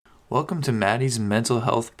Welcome to Maddie's Mental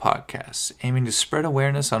Health Podcast, aiming to spread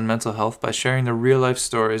awareness on mental health by sharing the real-life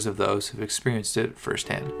stories of those who've experienced it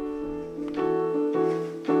firsthand.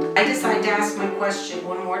 I decided to ask my question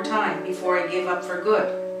one more time before I give up for good.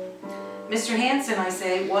 Mr. Hanson, I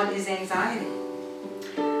say, what is anxiety?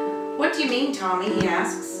 What do you mean, Tommy, he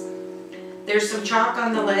asks. There's some chalk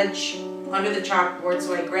on the ledge under the chalkboard,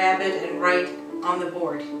 so I grab it and write on the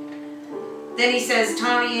board. Then he says,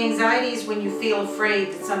 Tommy, anxiety is when you feel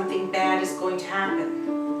afraid that something bad is going to happen.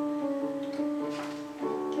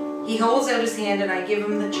 He holds out his hand and I give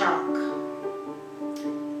him the chalk.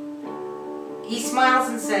 He smiles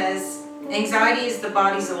and says, anxiety is the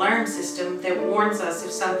body's alarm system that warns us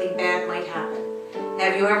if something bad might happen.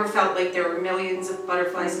 Have you ever felt like there were millions of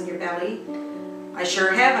butterflies in your belly? I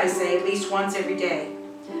sure have, I say, at least once every day.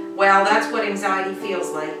 Well, that's what anxiety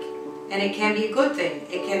feels like. And it can be a good thing.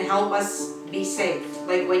 It can help us be safe,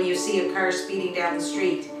 like when you see a car speeding down the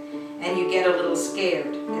street and you get a little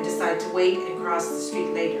scared and decide to wait and cross the street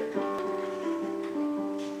later.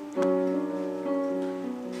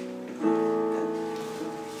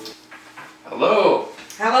 Hello!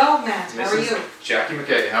 Hello, Matt. How are you? Jackie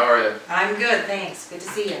McKay, how are you? I'm good, thanks. Good to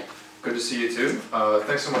see you. Good to see you too.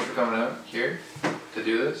 Thanks so much for coming out here to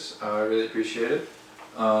do this. I really appreciate it.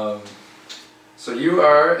 So you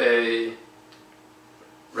are a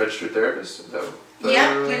registered therapist? Is that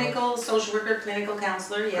Yeah, clinical social worker, clinical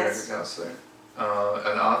counselor, yes. Clinical counselor.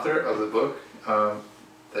 An author of the book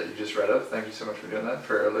that you just read of. Thank you so much for doing that,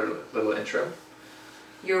 for a little intro.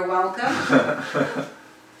 You're welcome.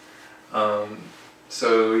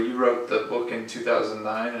 So you wrote the book in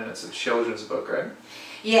 2009 and it's a children's book, right?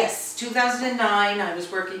 Yes, 2009 I was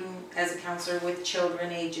working as a counselor with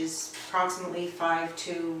children ages approximately 5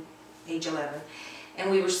 to age 11. And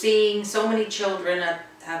we were seeing so many children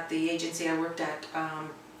at the agency I worked at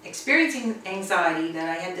experiencing anxiety that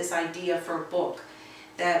I had this idea for a book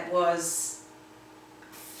that was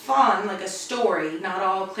fun, like a story, not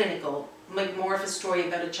all clinical, like more of a story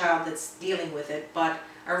about a child that's dealing with it, but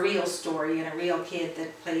a real story and a real kid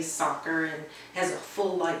that plays soccer and has a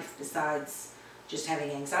full life besides just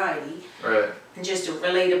having anxiety. Right. And just a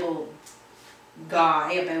relatable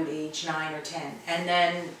guy about age 9 or 10. And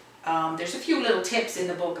then there's a few little tips in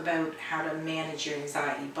the book about how to manage your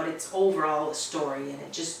anxiety, but it's overall a story, and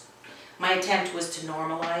my attempt was to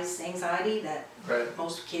normalize anxiety, that right.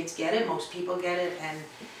 Most kids get it, most people get it,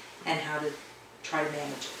 and how to try to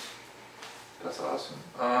manage it. That's awesome.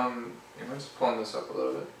 You mind just pulling this up a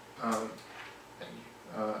little bit? Thank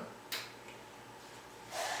you.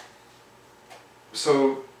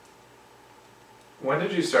 So, when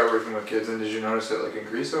did you start working with kids, and did you notice it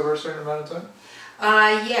increase over a certain amount of time?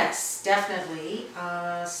 Yes, definitely.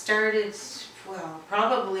 Started,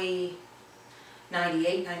 probably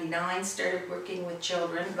 98, 99, started working with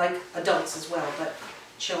children, like adults as well, but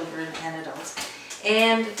children and adults.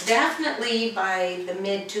 And definitely by the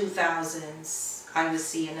mid-2000s, I was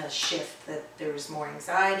seeing a shift that there was more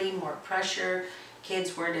anxiety, more pressure,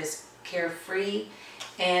 kids weren't as carefree.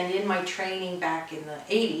 And in my training back in the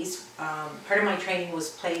 80s, part of my training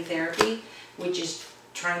was play therapy, which is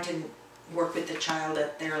trying to work with the child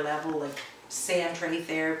at their level, like sand tray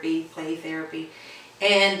therapy, play therapy.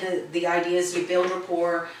 And the idea is you build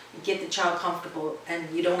rapport, you get the child comfortable, and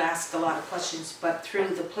you don't ask a lot of questions, but through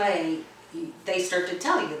the play, they start to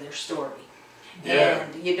tell you their story. Yeah.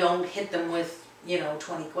 And you don't hit them with,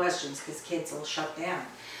 20 questions, because kids will shut down.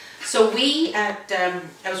 So I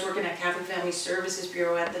was working at Catholic Family Services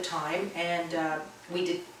Bureau at the time, and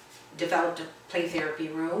we developed a play therapy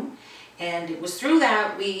room. And it was through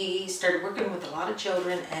that we started working with a lot of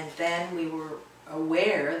children, and then we were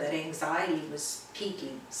aware that anxiety was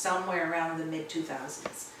peaking somewhere around the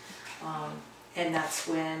mid-2000s. And that's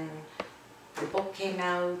when the book came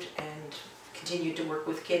out and continued to work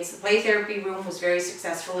with kids. The play therapy room was very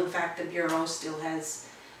successful. In fact, the Bureau still has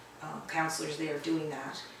counselors there doing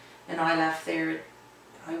that. And I left there,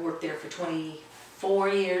 I worked there for 24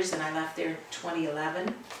 years, and I left there in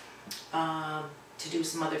 2011. To do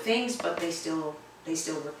some other things, but they still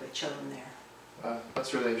work with children there.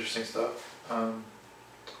 That's really interesting stuff.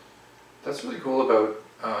 That's really cool about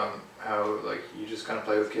how you just kind of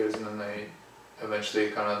play with kids and then they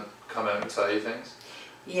eventually kind of come out and tell you things.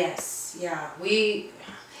 Yes, yeah. We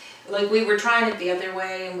were trying it the other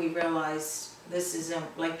way, and we realized this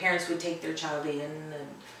isn't, parents would take their child in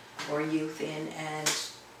or youth in, and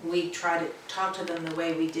we try to talk to them the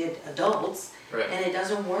way we did adults. Right. And it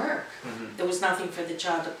doesn't work. Mm-hmm. There was nothing for the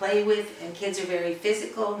child to play with, and kids are very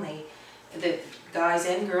physical, and the guys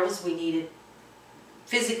and girls, we needed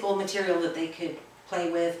physical material that they could play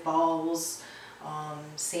with, balls,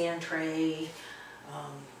 sand tray,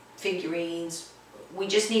 figurines. We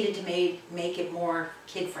just needed to make it more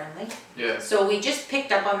kid-friendly. Yeah. So we just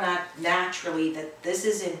picked up on that naturally, that this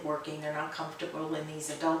isn't working, they're not comfortable in these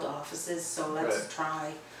adult offices, so let's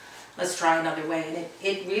try another way. And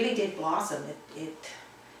it really did blossom.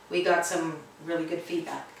 We got some really good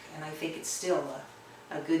feedback, and I think it's still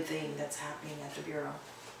a good thing that's happening at the Bureau.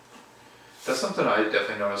 That's something I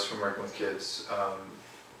definitely noticed from working with kids.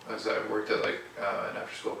 As I worked at like an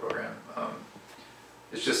after-school program.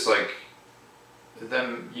 It's just like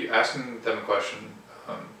you asking them a question.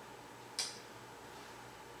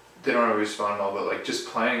 They don't always respond at all, but like just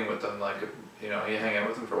playing with them, like you hang out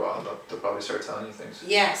with them for a while, they'll probably start telling you things.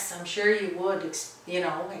 Yes, I'm sure you would,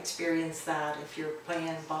 experience that if you're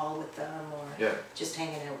playing ball with them or just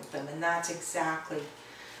hanging out with them, and that's exactly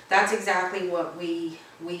what we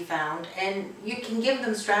found. And you can give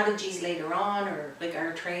them strategies later on, or like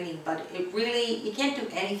our training, but you can't do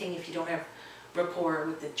anything if you don't have rapport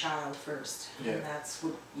with the child first. Yeah. And that's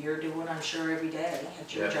what you're doing, I'm sure, every day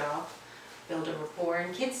at your job. Build a rapport,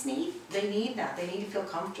 and kids need that. They need to feel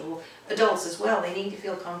comfortable. Adults as well, they need to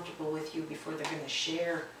feel comfortable with you before they're going to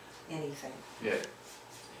share anything. Yeah.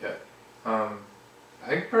 I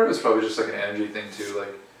think part of it's probably just like an energy thing too.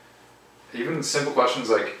 Like even simple questions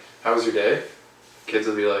like, "How was your day?" Kids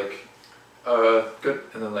will be like, good,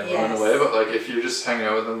 and then like run away. But like if you're just hanging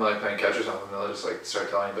out with them, like playing catch or something, they'll just like start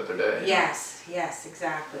telling you about their day. Yes,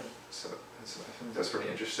 exactly. So I think that's pretty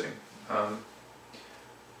interesting.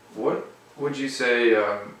 What would you say,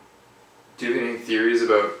 do you have any theories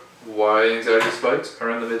about why anxiety spiked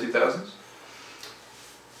around the mid-2000s?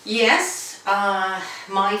 Yes,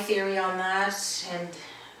 my theory on that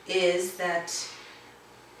is that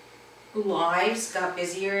lives got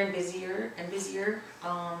busier and busier and busier.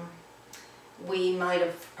 Our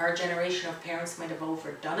generation of parents might have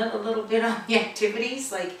overdone it a little bit on the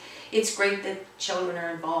activities. Like, it's great that children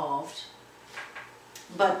are involved,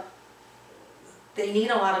 but they need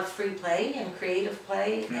a lot of free play and creative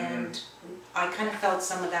play, and I kind of felt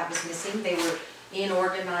some of that was missing. They were in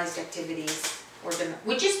organized activities,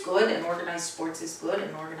 which is good, and organized sports is good,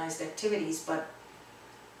 and organized activities, but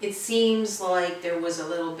it seems like there was a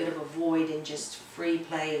little bit of a void in just free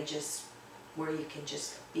play and just where you can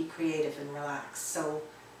just be creative and relax. So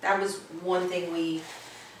that was one thing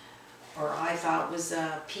I thought was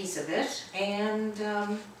a piece of it. And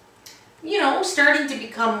starting to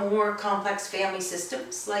become more complex family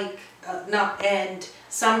systems, and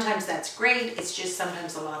sometimes that's great. It's just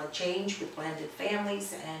sometimes a lot of change with blended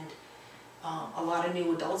families, and a lot of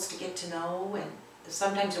new adults to get to know, and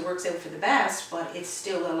sometimes it works out for the best, but it's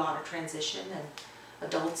still a lot of transition and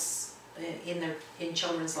adults in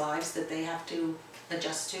children's lives that they have to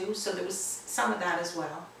adjust to. So there was some of that as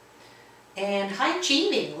well. And high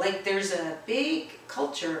achieving, like there's a big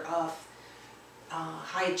culture of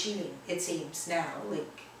high achieving, it seems now.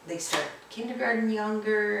 Like they start kindergarten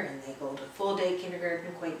younger, and they go to full day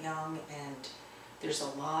kindergarten quite young, and there's a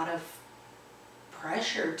lot of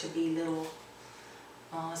pressure to be little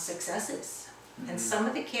successes. And some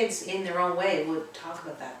of the kids in their own way would talk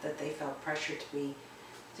about that they felt pressure to be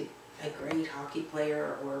a great hockey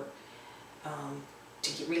player, or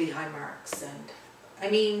to get really high marks. And I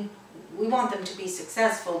mean, we want them to be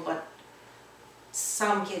successful, but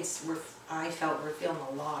some kids I felt were feeling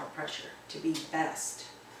a lot of pressure to be the best.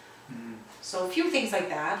 So a few things like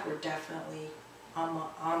that were definitely on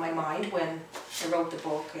my mind when I wrote the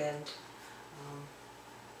book,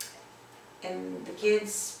 and the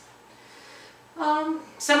kids,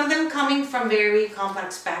 some of them coming from very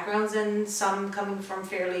complex backgrounds, and some coming from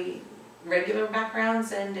fairly regular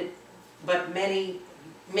backgrounds, but many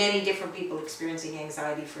different people experiencing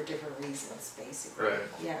anxiety for different reasons, basically. Right.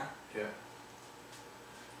 Yeah.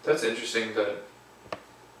 That's interesting.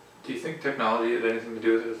 Do you think technology had anything to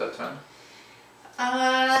do with it at that time?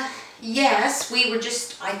 Yes, we were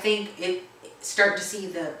just, I think, starting to see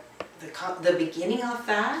the beginning of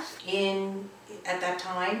that at that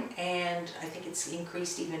time, and I think it's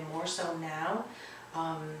increased even more so now.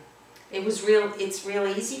 It's real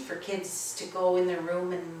easy for kids to go in their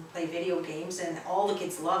room and play video games, and all the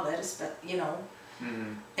kids love it, but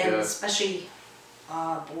and especially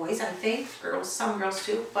boys, I think, some girls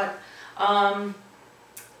too, but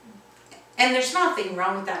and there's nothing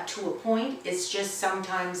wrong with that to a point. It's just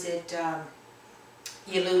sometimes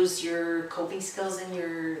you lose your coping skills, and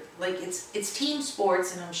it's team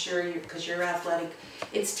sports, and I'm sure because you're athletic,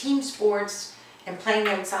 it's team sports and playing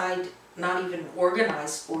outside, not even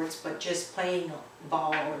organized sports, but just playing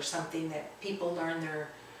ball or something that people learn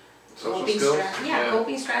Social skills?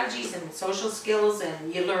 Coping strategies and social skills,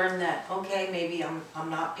 and you learn that, okay, maybe I'm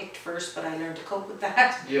not picked first, but I learned to cope with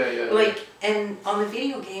that. Yeah. Like, and on the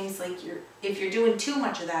video games, like if you're doing too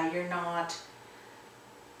much of that, you're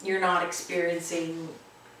not experiencing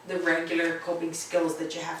the regular coping skills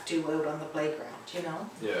that you have to out on the playground, you know?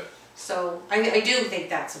 Yeah. So I do think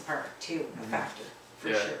that's a part too, a factor, for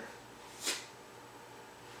Yeah. sure.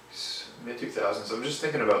 Mid-2000s, I'm just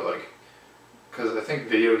thinking about like, because I think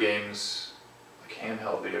video games, like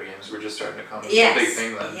handheld video games, were just starting to come as a big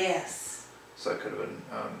thing then. Yes. So that could have been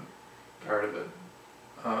part of it.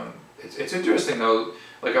 It's interesting though,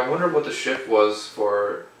 like I wonder what the shift was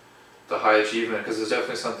for the high achievement, because it's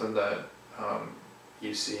definitely something that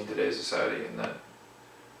you see in today's society and that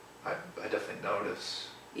I definitely notice.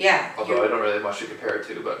 Yeah. Although I don't really have much to compare it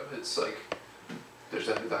to, but it's like, there's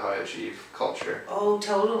definitely the high achieve culture. Oh,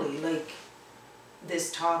 totally. Like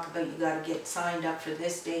this talk about you got to get signed up for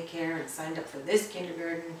this daycare and signed up for this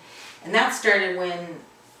kindergarten, and that started when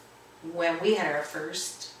we had our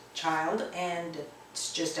first child, and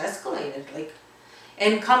it's just escalated. Like,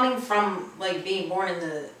 and coming from like being born in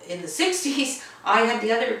the 60s, I had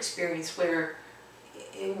the other experience where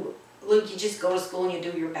like you just go to school and you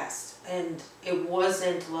do your best, and it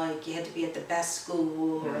wasn't like you had to be at the best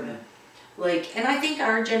school or the like, and I think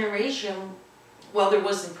our generation, well, there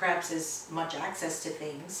wasn't perhaps as much access to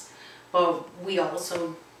things, but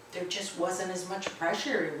there just wasn't as much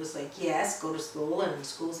pressure. It was like, yes, go to school and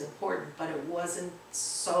school's important, but it wasn't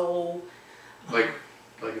so... Like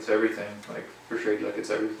it's everything, like portrayed like it's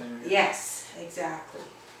everything. Yes, exactly.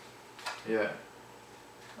 Yeah.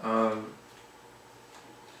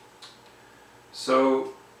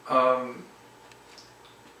 So,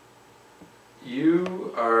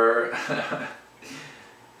 you are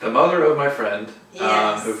the mother of my friend,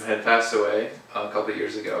 Yes. who had passed away a couple of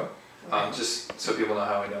years ago. Right. Just so people know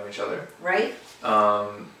how we know each other. Right?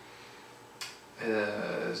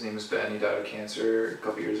 His name is Ben. He died of cancer a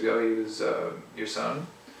couple of years ago. He was your son.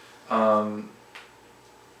 And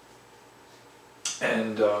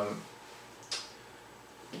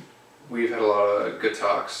we've had a lot of good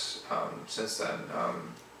talks since then.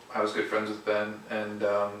 I was good friends with Ben, and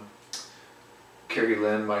Carrie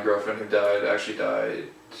Lynn, my girlfriend who died, actually died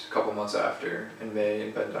a couple months after in May,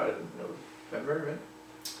 and Ben died in November, right?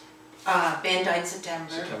 Ben died in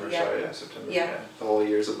September. September, Yep. sorry, yeah, September. Yep. Yeah, the whole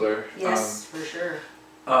year's a blur. Yes, for sure.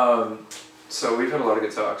 So we've had a lot of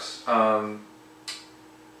good talks, and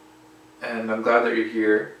I'm glad that you're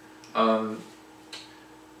here. And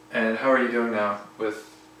how are you doing now with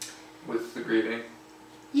the grieving?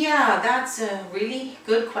 Yeah, that's a really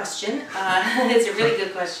good question. It's a really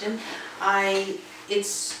good question.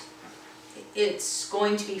 It's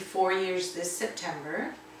going to be 4 years this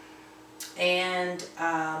September, and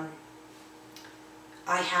I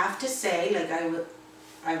have to say, like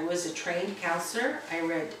I was a trained counselor.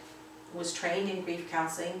 Was trained in grief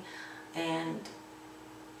counseling, and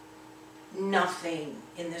nothing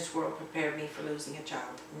in this world prepared me for losing a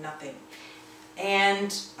child. Nothing.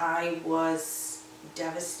 And I was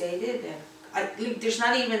devastated, and there's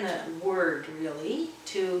not even a word really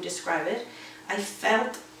to describe it. I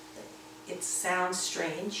felt, it sounds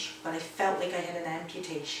strange, but I felt like I had an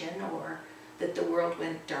amputation, or that the world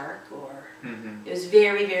went dark, or it was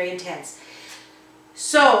very, very intense.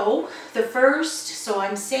 So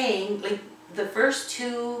I'm saying, like the first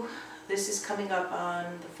two, this is coming up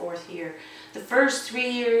on the 4th year. The first 3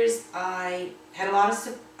 years, I had a lot of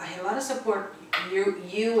support.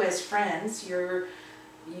 You as friends, your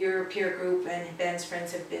peer group and Ben's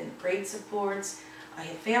friends have been great supports. I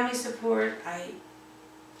had family support. I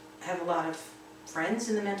have a lot of friends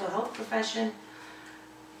in the mental health profession.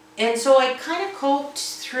 And so I kind of coped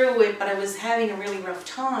through it, but I was having a really rough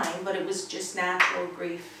time, but it was just natural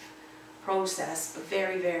grief process, but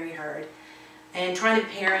very, very hard. And trying to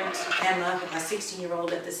parent Emma, a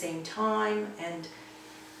 16-year-old, at the same time, and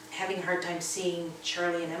having a hard time seeing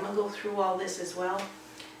Charlie and Emma go through all this as well,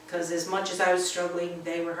 because as much as I was struggling,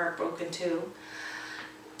 they were heartbroken too.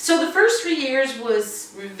 So the first 3 years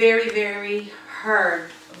was very, very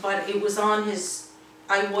hard, but it was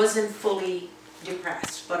I wasn't fully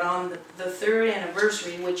depressed, but on the 3rd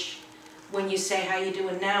anniversary, which when you say how you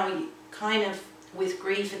doing now, you kind of, with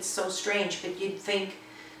grief, it's so strange, but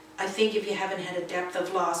I think if you haven't had a depth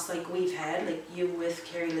of loss like we've had, like you with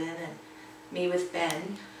Carrie Lynn and me with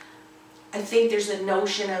Ben, I think there's a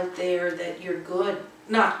notion out there that you're good,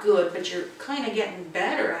 not good, but you're kind of getting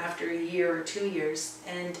better after a year or 2 years,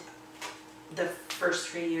 and the first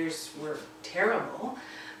 3 years were terrible.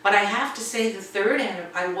 But I have to say the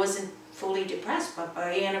 3rd, I wasn't fully depressed, but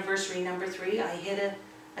by anniversary number 3, I hit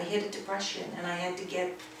a depression, and I had to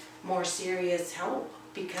get more serious help,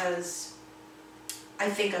 because I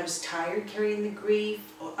think I was tired carrying the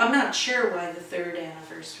grief. I'm not sure why the 3rd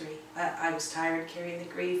anniversary. I was tired carrying the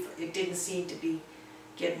grief. It didn't seem to be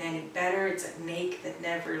getting any better. It's an ache that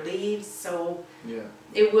never leaves. So Yeah.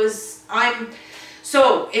 it was,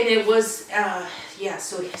 so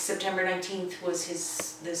September 19th was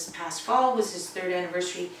this past fall was his 3rd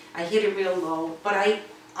anniversary. I hit it real low, but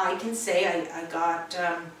I can say I got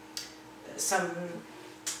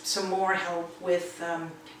some more help with,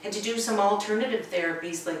 and to do some alternative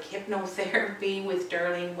therapies like hypnotherapy with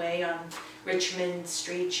Darlene Way on Richmond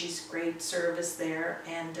Street. She's great service there,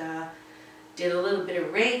 and did a little bit of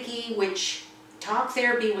Reiki, which talk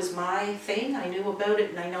therapy was my thing. I knew about it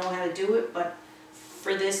and I know how to do it, but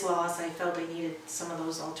for this loss I felt I needed some of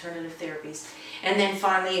those alternative therapies. And then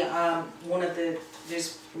finally,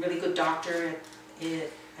 there's a really good doctor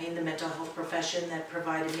in the mental health profession that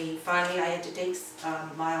provided me, finally I had to take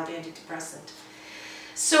mild antidepressant.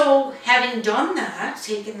 So having done that,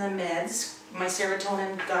 taken the meds, my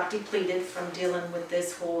serotonin got depleted from dealing with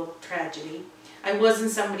this whole tragedy. I wasn't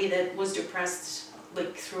somebody that was depressed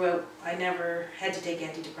like throughout. I never had to take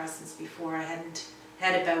antidepressants before. I hadn't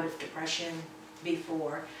had a bout of depression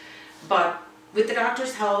before. But with the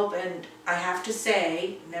doctor's help, and I have to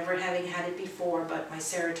say, never having had it before, but my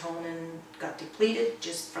serotonin got depleted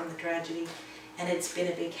just from the tragedy, and it's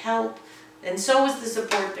been a big help. And so is the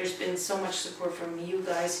support. There's been so much support from you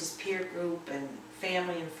guys, his peer group and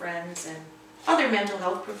family and friends and other mental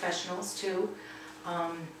health professionals too.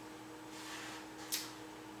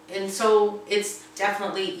 And so it's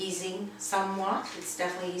definitely easing somewhat.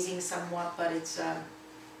 But it's,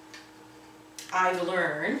 I've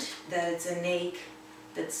learned that it's an ache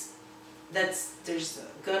there's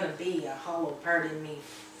gonna be a hollow part in me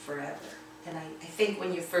forever. And I think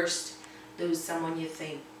when you first lose someone, you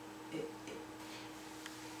think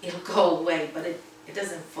it'll go away, but it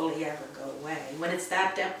doesn't fully ever go away. When it's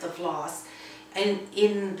that depth of loss, and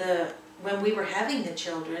when we were having the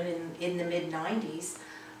children in the mid-90s,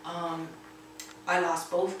 I lost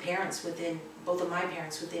both of my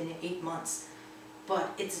parents within 8 months.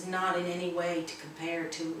 But it's not in any way to compare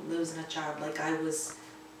to losing a child. Like I was,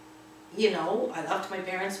 I loved my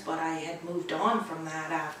parents, but I had moved on from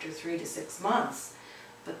that after 3 to 6 months.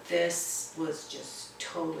 But this was just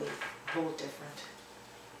totally whole different.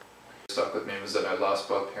 Stuck with me was that I lost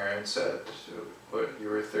both parents at, what, you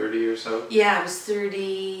were 30 or so? Yeah, I was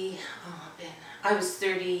 30, I was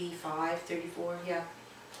 35, 34, yeah.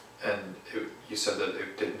 And you said that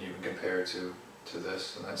it didn't even compare to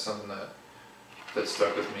this, and that's something that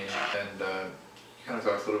stuck with me. And you kind of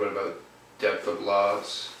talked a little bit about depth of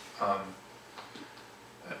loss. I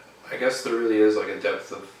guess there really is like a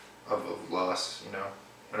depth of loss,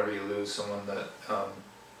 whenever you lose someone that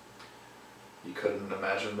you couldn't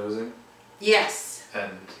imagine losing. Yes.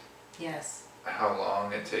 And yes. How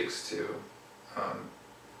long it takes to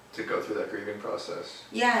go through that grieving process.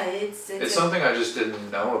 Yeah, it's something I just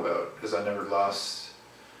didn't know about, because I never lost.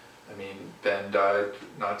 I mean, Ben died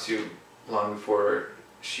not too long before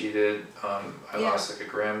she did. I lost like a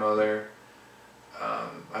grandmother.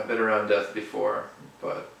 I've been around death before,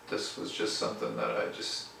 but this was just something that I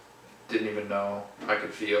just didn't even know I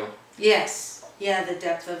could feel. Yes, yeah, the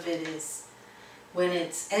depth of it is when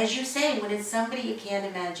it's, as you say, when it's somebody you can't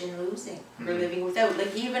imagine losing or living without.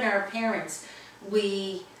 Like even our parents,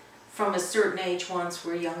 we, from a certain age, once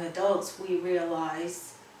we're young adults, we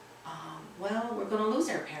realize, well, we're going to lose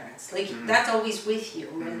our parents. Like that's always with you,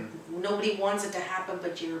 and nobody wants it to happen,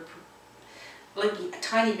 but you're like a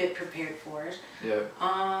tiny bit prepared for it. Yeah.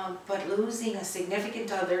 But losing a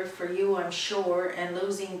significant other for you, I'm sure, and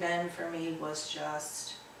losing Ben for me was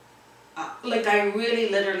just like I really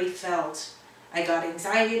literally felt. I got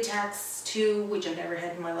anxiety attacks too, which I never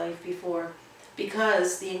had in my life before,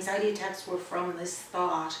 because the anxiety attacks were from this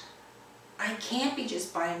thought, I can't be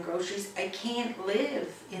just buying groceries. I can't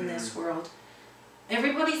live in this world.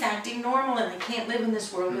 Everybody's acting normal and I can't live in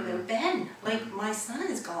this world without Ben. Like my son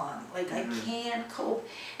is gone. Like I can't cope.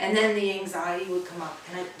 And then the anxiety would come up.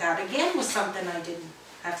 And that again was something I didn't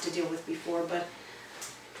have to deal with before. But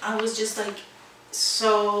I was just like,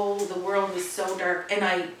 the world was so dark. And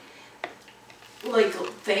I,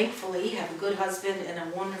 thankfully have a good husband and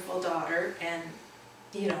a wonderful daughter. And,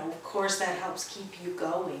 of course that helps keep you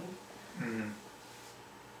going.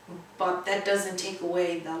 But that doesn't take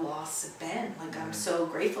away the loss of Ben. Like I'm so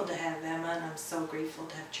grateful to have Emma and I'm so grateful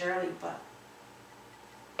to have Charlie, but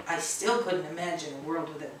I still couldn't imagine a world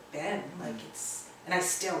without Ben. Like and I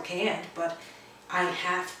still can't, but I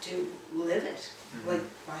have to live it. Like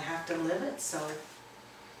I have to live it, so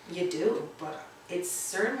you do. But it's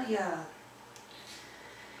certainly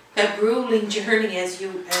a grueling journey, as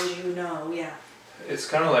you know. Yeah. It's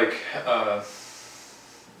kind of like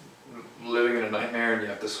living in a nightmare, and you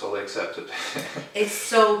have to slowly accept it. It's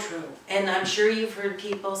so true, and I'm sure you've heard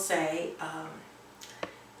people say, "I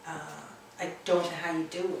don't know how you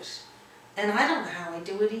do it," and I don't know how I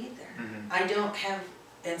do it either. Mm-hmm. I don't have,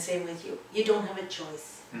 and same with you. You don't have a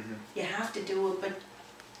choice. Mm-hmm. You have to do it, but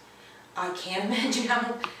I can't imagine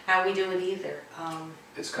how we do it either.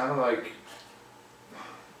 It's kind of like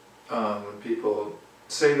when people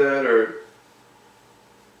say that, or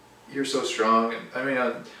you're so strong. I mean,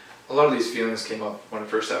 a lot of these feelings came up when it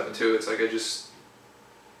first happened too. It's like you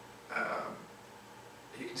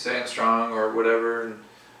can say I'm strong or whatever, and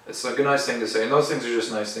it's like a nice thing to say. And those things are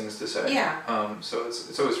just nice things to say. Yeah. So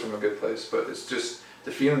it's always from a good place, but it's just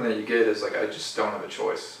the feeling that you get is like I just don't have a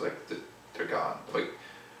choice. Like they're gone. Like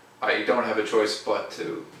I don't have a choice but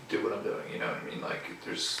to do what I'm doing. You know what I mean? Like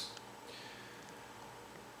there's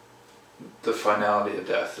the finality of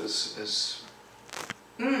death is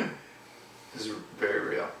very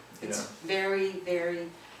real. You It's know? very, very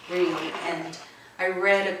real. And I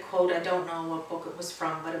read a quote, I don't know what book it was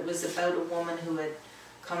from, but it was about a woman who had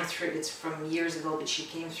come through, it's from years ago, but she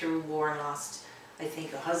came through war and lost, I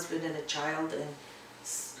think, a husband and a child. And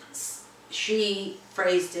she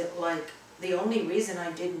phrased it like, the only reason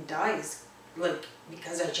I didn't die is like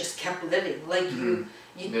because I just kept living. Like you're,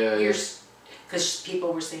 because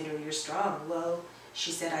people were saying to her, "You're strong." Well,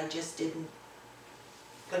 she said, "I just didn't.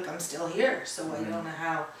 Like I'm still here, so I don't know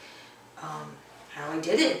how I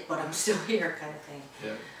did it, but I'm still here," kind of thing.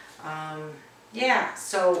 Yeah. Yeah.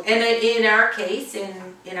 So, and in our case,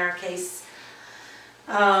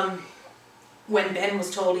 when Ben was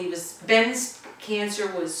told Ben's cancer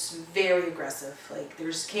was very aggressive. Like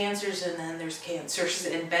there's cancers and then there's cancers,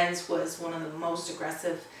 and Ben's was one of the most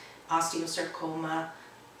aggressive, osteosarcoma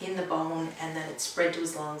in the bone, and then it spread to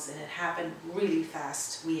his lungs, and it happened really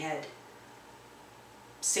fast. We had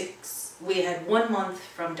 1 month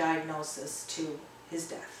from diagnosis to his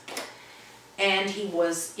death, and he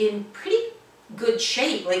was in pretty good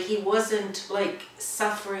shape. Like he wasn't like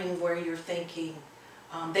suffering where you're thinking.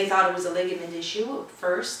 They thought it was a ligament issue at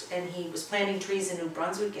first, and he was planting trees in New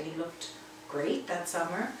Brunswick, and he looked great that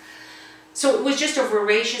summer. So it was just a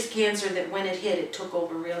voracious cancer that when it hit, it took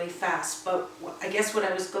over really fast. But I guess what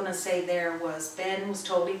I was going to say there was Ben was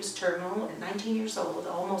told he was terminal at 19 years old,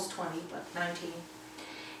 almost 20, but 19.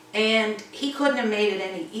 And he couldn't have made it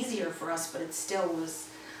any easier for us, but it still was,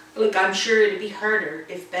 like I'm sure it'd be harder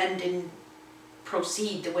if Ben didn't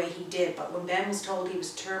proceed the way he did. But when Ben was told he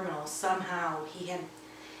was terminal, somehow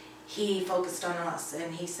he focused on us,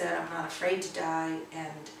 and he said, "I'm not afraid to die,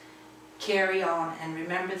 and carry on, and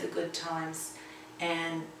remember the good times,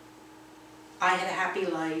 and I had a happy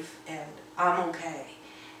life, and I'm okay."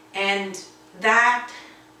 And that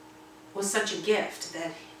was such a gift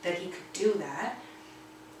that he could do that,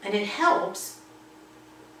 and it helps,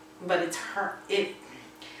 but it's hard.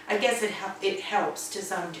 I guess it helps to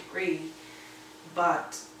some degree,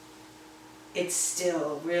 but it's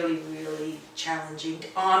still really, really challenging to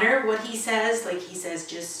honor what he says. Like he said,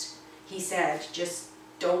 just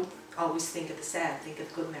don't always think of the sad, think of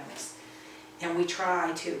the good memories. And we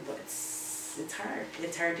try to, but it's hard.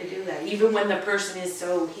 It's hard to do that. Even when the person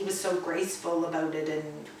he was so graceful about it,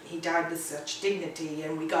 and he died with such dignity,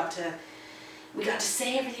 and we got to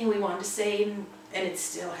say everything we wanted to say, and it's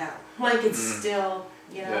still hell. Like it's still,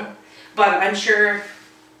 you know. Yeah. But I'm sure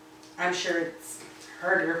it's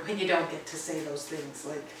harder when you don't get to say those things.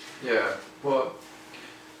 Like. Yeah. Well,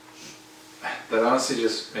 that honestly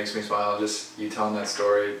just makes me smile. Just you telling that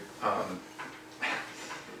story.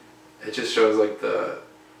 It just shows like the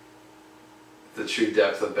true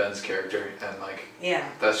depth of Ben's character, and like. Yeah.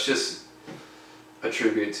 That's just a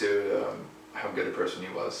tribute to how good a person he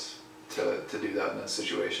was to do that in that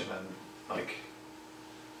situation, and like,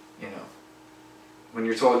 you know, when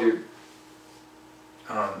you're told you're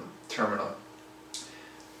terminal,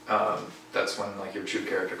 that's when like your true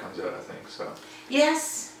character comes out, I think. So.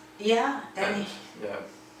 Yes. Yeah. And yeah.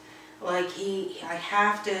 Like I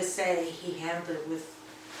have to say, he handled it with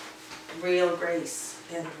real grace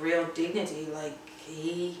and real dignity. Like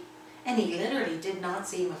he literally did not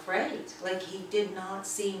seem afraid. Like he did not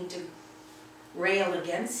seem to rail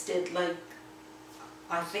against it like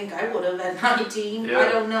I think I would have at 19. Yeah.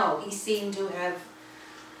 I don't know. He seemed to have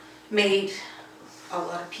made a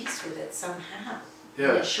lot of peace with it somehow.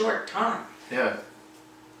 Yeah. In a short time. Yeah.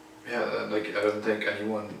 Yeah, like I don't think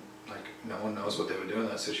anyone, like no one knows what they would do in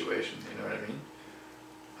that situation, you know what I mean?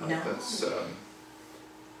 No. That's,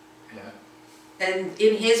 yeah. And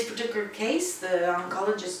in his particular case, the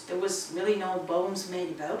oncologist, there was really no bones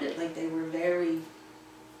made about it. Like they were very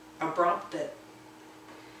abrupt that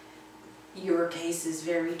your case is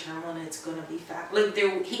very terminal and it's gonna be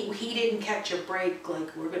like he didn't catch a break,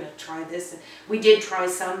 like we're gonna try this. We did try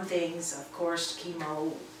some things, of course,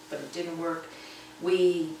 chemo, but it didn't work.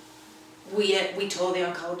 We told the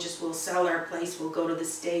oncologist we'll sell our place, we'll go to the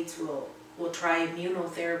States, we'll try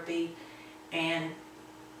immunotherapy, and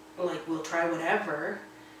like we'll try whatever.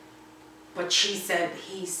 But she said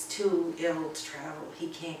he's too ill to travel. He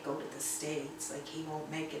can't go to the States. Like he won't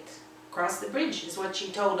make it across the bridge, is what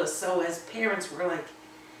she told us. So as parents, we're like,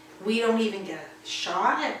 we don't even get a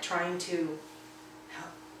shot at trying to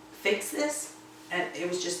help fix this. And it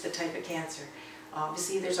was just the type of cancer.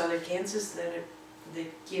 Obviously, there's other cancers that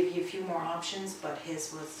give you a few more options, but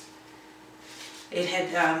his was, it had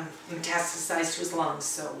metastasized to his lungs.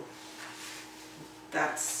 So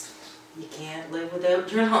that's, you can't live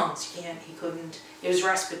without your lungs. You can't. He couldn't. It was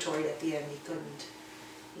respiratory at the end. He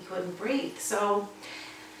couldn't breathe. So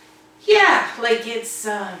yeah, like it's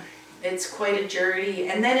quite a journey,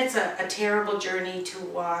 and then it's a terrible journey to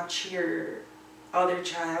watch your other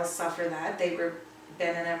child suffer that. Ben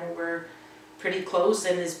and Emma were pretty close,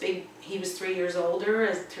 and he was 3 years older,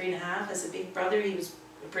 as 3.5, as a big brother. He was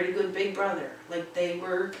a pretty good big brother. Like they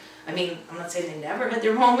were, I mean, I'm not saying they never had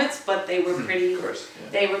their moments, but they were pretty, of course, yeah.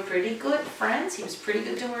 They were pretty good friends. He was pretty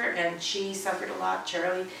good to her, and she suffered a lot,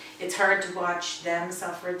 Charlie. It's hard to watch them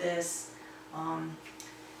suffer this.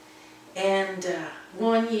 And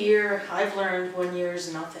 1 year, I've learned 1 year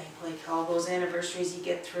is nothing. Like all those anniversaries you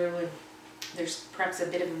get through, and there's perhaps a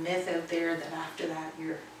bit of a myth out there that after that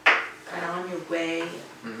you're kind of on your way.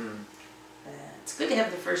 Mm-hmm. It's good to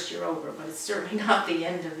have the first year over, but it's certainly not the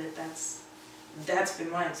end of it. That's been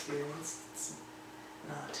my experience. It's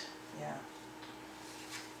not, yeah.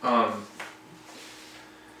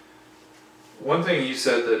 One thing you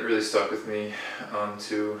said that really stuck with me,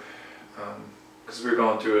 too, because we were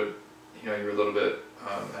going through it. You know, you were a little bit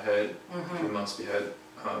ahead, a few months ahead.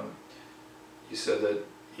 You said that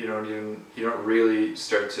you don't really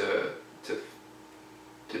start to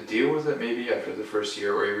deal with it maybe after the first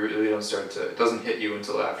year, or you really don't it doesn't hit you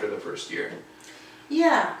until after the first year.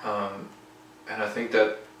 Yeah. And I think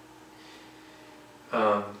that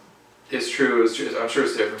it's true. I'm sure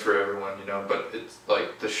it's different for everyone, you know, but it's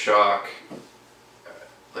like the shock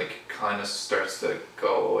like kind of starts to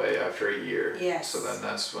go away after a year. Yes. So then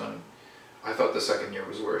that's when I thought the second year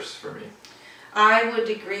was worse for me. I would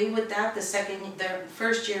agree with that. The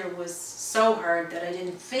first year was so hard that I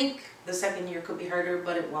didn't think the second year could be harder,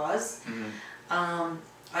 but it was. Mm-hmm.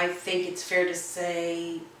 I think it's fair to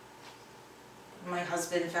say my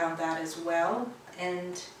husband found that as well,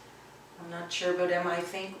 and I'm not sure about Emma.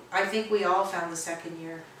 I think we all found the second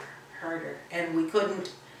year harder, and we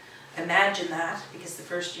couldn't imagine that because the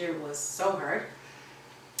first year was so hard.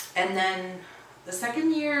 And then the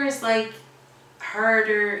second year is like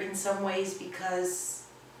harder in some ways because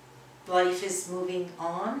life is moving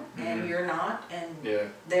on, and you're not, and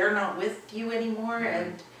they're not with you anymore,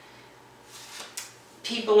 and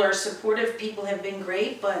people are supportive. People have been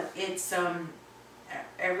great, but it's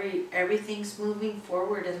everything's moving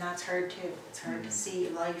forward, and that's hard too. It's hard to see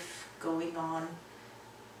life going on,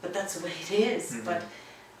 but that's the way it is. But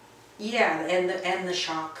yeah, and the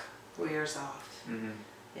shock wears off.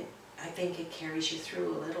 I think it carries you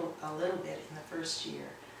through a little bit in the first year,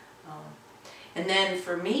 and then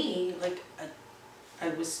for me, like I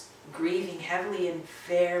was grieving heavily and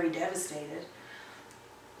very devastated,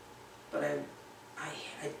 but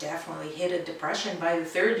I definitely hit a depression by the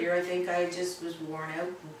third year. I think I just was worn out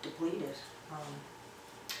and depleted.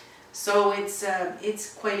 So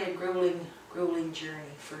it's quite a grueling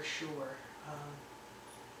journey for sure,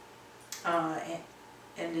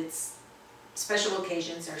 and it's. Special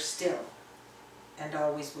occasions are still and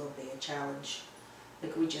always will be a challenge.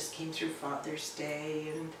 Like we just came through Father's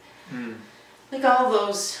Day, and like all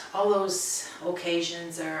those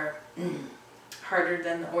occasions are harder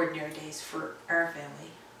than the ordinary days for our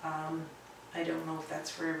family. I don't know if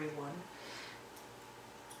that's for everyone.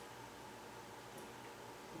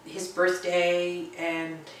 His birthday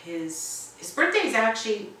and his birthday is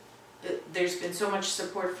actually, there's been so much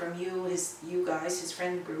support from you guys, his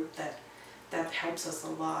friend group, that helps us a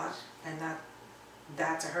lot, and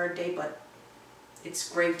that's a hard day, but it's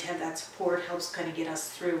great to have that support. Helps kind of get us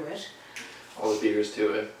through it. All the beers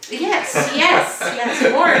to it. Yes.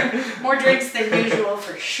 More drinks than usual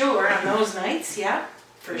for sure on those nights. Yeah,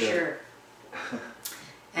 for sure.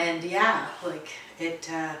 And yeah, like it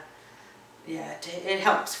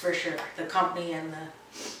helps for sure. The company and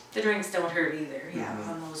the drinks don't hurt either. Yeah,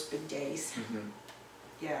 on those big days.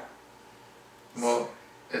 Yeah. Well,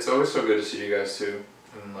 it's always so good to see you guys too,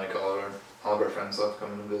 and like all all of our friends love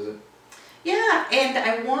coming to visit. Yeah, and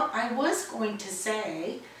I was going to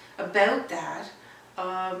say about that,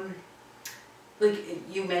 like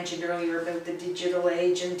you mentioned earlier about the digital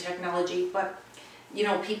age and technology, but you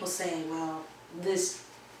know, people say, well, the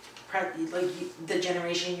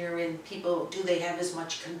generation you're in, people, do they have as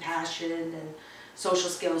much compassion and social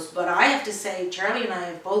skills? But I have to say, Charlie and I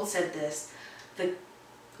have both said this, that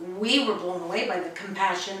we were blown away by the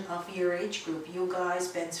compassion of your age group, you guys,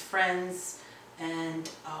 Ben's friends, and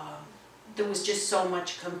there was just so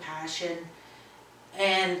much compassion,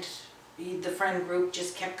 and the friend group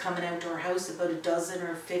just kept coming out to our house, about a dozen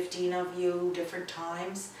or 15 of you, different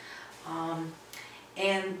times.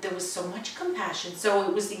 And there was so much compassion. So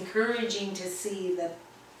it was encouraging to see that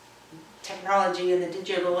technology and the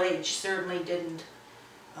digital age certainly didn't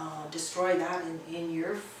destroy that in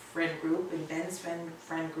your friend group, in Ben's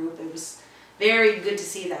friend group. It was very good to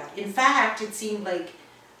see that. In fact, it seemed like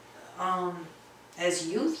as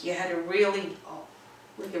youth you had a really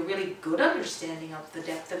good understanding of the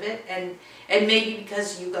depth of it, and maybe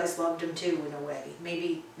because you guys loved him too in a way.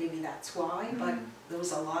 Maybe that's why, but there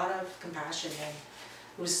was a lot of compassion, and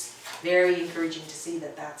it was very encouraging to see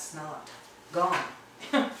that that's not gone.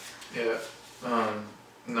 Yeah.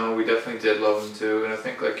 No, we definitely did love him too, and I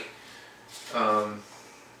think like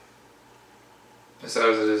as sad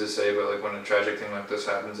as it is to say, but like when a tragic thing like this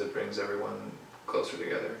happens, it brings everyone closer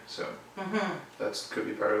together. So that could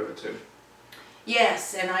be part of it too.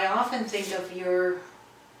 Yes, and I often think of your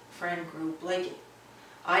friend group, like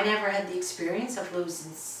I never had the experience of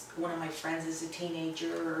losing one of my friends as a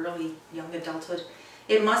teenager or early young adulthood.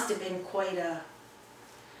 It must have been quite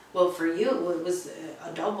well for you it was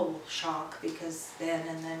a double shock because Ben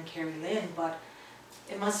and then Carrie Lynn, but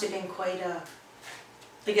it must have been quite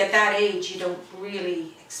like at that age you don't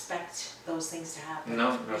really expect those things to happen.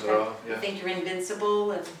 No, not at all. Yeah. You think you're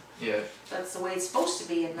invincible, and yeah, that's the way it's supposed to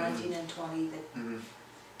be at 19 and 20, that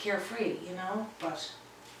carefree, you know, but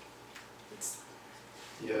it's...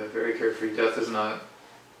 Yeah, very carefree. Death is not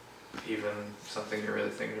even something you're really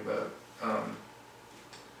thinking about.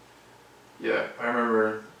 Yeah, I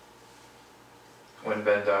remember when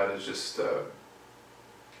Ben died, it's just,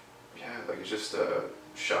 it's just a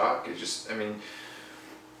shock. It just, I mean,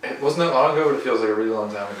 it wasn't that long ago, but it feels like a really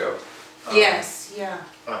long time ago. Yes, yeah.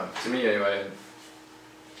 To me anyway,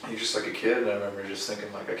 you're just like a kid, and I remember just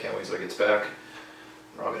thinking like, I can't wait till he gets back.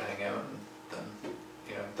 We're all gonna hang out, and then,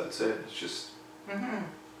 you know, that's it. It's just,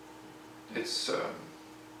 it's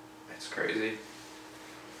crazy.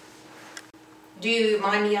 Do you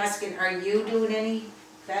mind me asking, are you doing any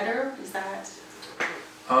better? Is that...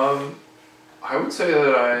 I would say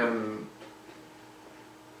that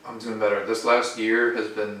I'm doing better. This last year has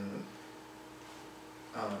been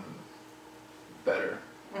better.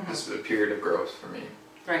 It's a period of growth for me.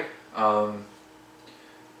 Right.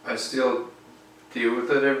 I still deal with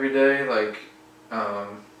it every day, like,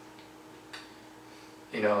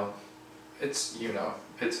 it's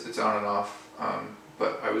on and off,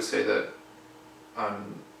 but I would say that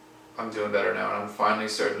I'm doing better now, and I'm finally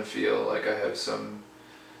starting to feel like I have some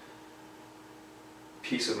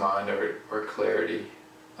peace of mind or clarity.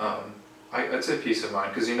 I'd say peace of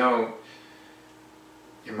mind, because your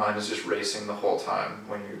mind is just racing the whole time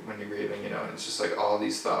when you're grieving, and it's just like all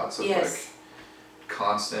these thoughts of like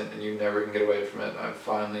constant, and you never can get away from it. I'm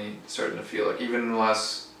finally starting to feel like, even in the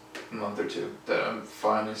last month or two, that I'm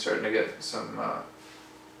finally starting to get some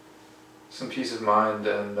peace of mind,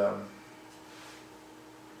 and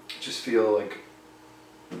just feel like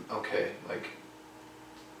okay, like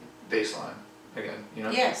baseline again,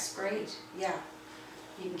 Yes, great, yeah.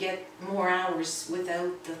 You can get more hours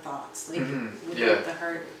without the thoughts, like without the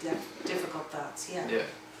hard, difficult thoughts, yeah. Yeah,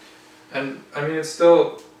 and I mean, it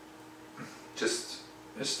still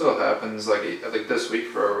happens, like this week,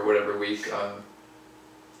 for whatever week,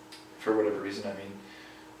 for whatever reason, I mean,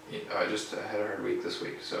 I just had a hard week this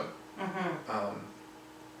week, so,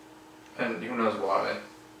 and who knows why,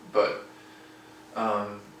 but,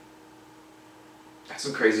 I had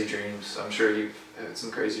some crazy dreams. I'm sure you've had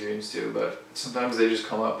some crazy dreams too, but sometimes they just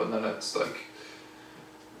come up, and then it's like,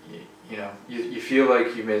 you feel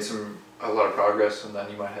like you made a lot of progress, and then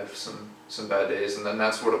you might have some bad days, and then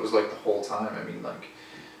that's what it was like the whole time. I mean, like,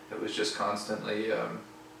 it was just constantly,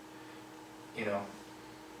 you're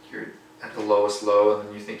at the lowest low, and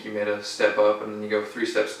then you think you made a step up, and then you go 3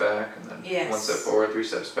 steps back, and then 1 step forward, 3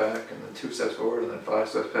 steps back, and then 2 steps forward, and then 5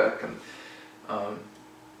 steps back, and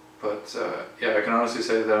but I can honestly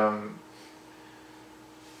say that I'm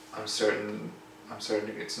starting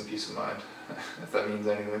to get some peace of mind, if that means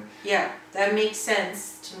anything. Yeah, that makes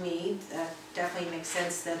sense to me. That definitely makes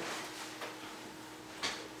sense, that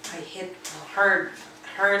I hit hard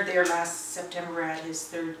there last September at his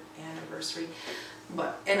 3rd anniversary.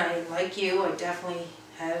 And I, like you, I definitely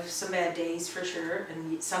have some bad days for sure,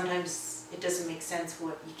 and sometimes it doesn't make sense,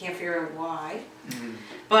 you can't figure out why. Mm-hmm.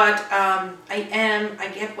 But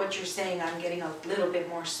I get what you're saying. I'm getting a little bit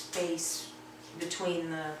more space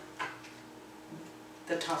between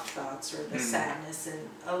the tough thoughts or the sadness, and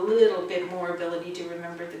a little bit more ability to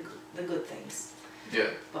remember the good things.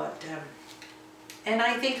 Yeah. But and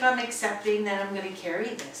I think I'm accepting that I'm going to carry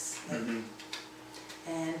this.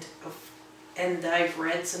 And I've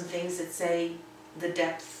read some things that say the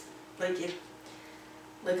depth, like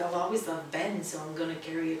I'll always love Ben, so I'm going to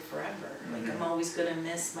carry it forever. Like I'm always going to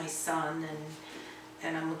miss my son,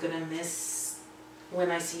 and I'm going to miss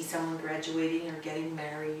when I see someone graduating or getting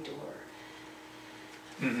married, or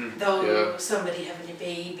somebody having a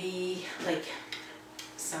baby, like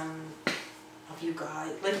some of you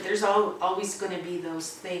guys. Like there's always going to be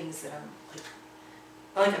those things that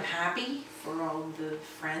I'm happy for all the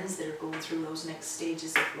friends that are going through those next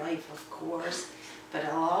stages of life, of course, but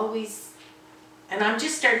I'll always, and I'm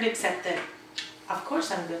just starting to accept that, of course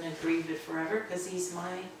I'm going to grieve it forever, because he's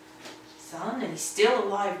my son, and he's still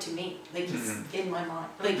alive to me, like he's in my mind,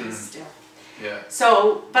 like he's still. Yeah.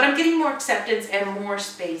 So, but I'm getting more acceptance and more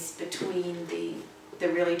space between the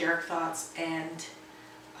really dark thoughts, and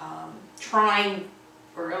trying,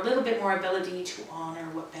 or a little bit more ability to honor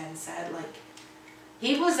what Ben said. Like,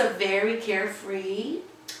 he was a very carefree,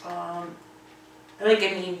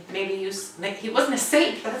 maybe he wasn't a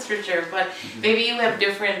saint, that's for sure, but maybe you have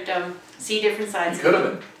different, see different sides. He could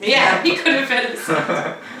have been. Yeah, he could have been a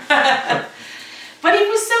saint. But he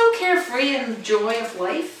was so carefree and joy of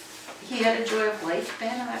life. He had a joy of life,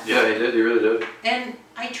 Ben. Yeah, he did. He really did. And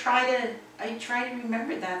I try to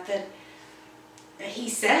remember that he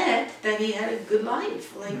said that he had a good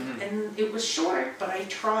life, and it was short, but I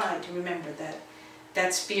try to remember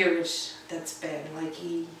that spirit that's Ben. Like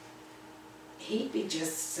he'd be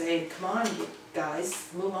just saying, "Come on, you guys,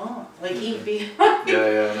 move on." Like he'd be.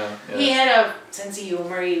 Yeah. He had a sense of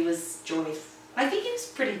humor. He was joyful. I think he was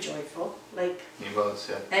pretty joyful, like. He was,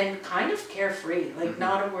 yeah. And kind of carefree, like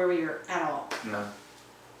not a worrier at all. No.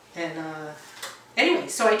 And anyway,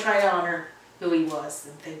 so I try to honor who he was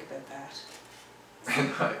and think about that.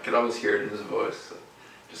 And I could almost hear it in his voice. So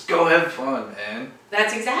just go have fun, man.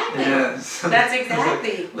 That's exactly. Yes. That's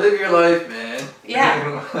exactly. Like, live your life, man.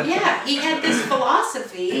 Yeah. Yeah. He had this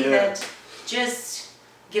philosophy that just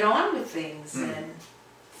get on with things, and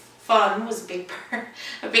fun was a big part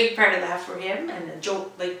of that for him, and a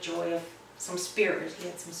joy of some spirit. He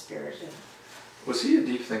had some spirit. Was he a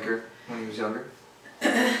deep thinker when he was younger?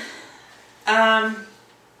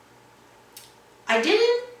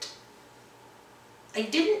 I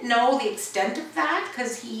didn't know the extent of that,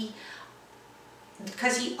 because he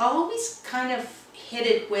always kind of hit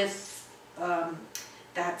it with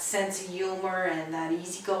that sense of humor and that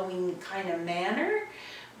easygoing kind of manner.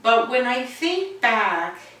 But when I think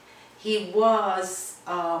back, he was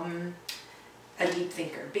a deep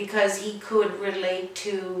thinker, because he could relate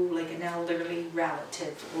to like an elderly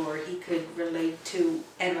relative, or he could relate to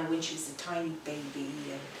Emma when she was a tiny baby,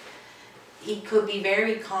 and he could be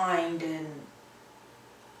very kind, and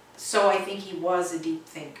so I think he was a deep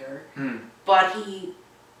thinker. But he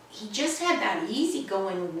just had that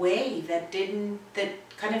easygoing way that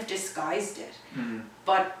kind of disguised it.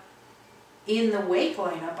 But in the Wake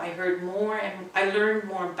lineup, I heard more, and I learned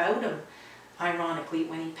more about him, ironically,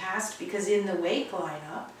 when he passed, because in the Wake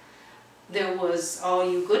lineup, there was All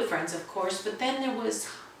You Good Friends, of course, but then there was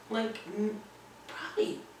like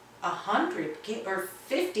probably 100 or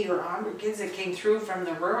 50 or 100 kids that came through from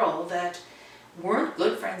the rural that weren't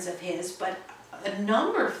good friends of his, but a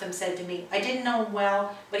number of them said to me, I didn't know him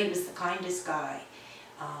well, but he was the kindest guy.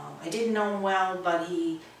 I didn't know him well, but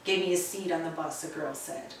he gave me a seat on the bus, a girl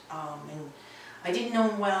said. And I didn't know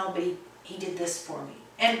him well, but he did this for me.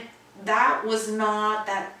 And that was not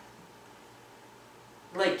that,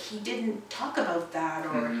 like, he didn't talk about that,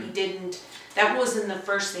 or that wasn't the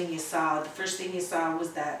first thing you saw. The first thing you saw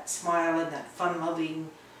was that smile and that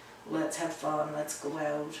fun-loving, let's have fun, let's go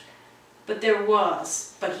out. But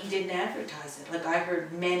but he didn't advertise it. Like, I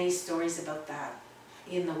heard many stories about that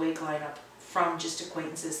in the Wake lineup from just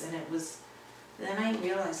acquaintances, and then I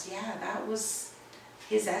realized, yeah, that was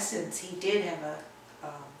his essence. He did have a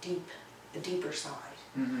deeper side.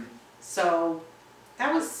 So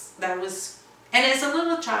that was, and as a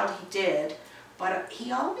little child he did, but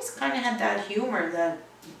he always kind of had that humor that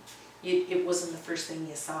it wasn't the first thing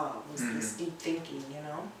you saw. It was this deep thinking, you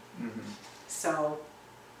know? So,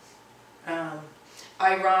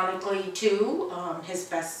 Ironically too, a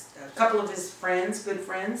couple of his friends, good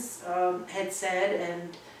friends, had said,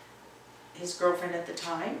 and his girlfriend at the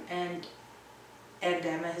time, and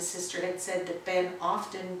Emma, his sister, had said that Ben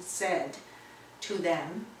often said to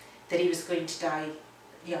them that he was going to die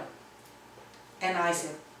young. And I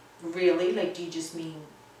said, really? Like, do you just mean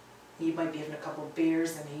you might be having a couple of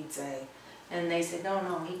beers? And he'd say, and they said,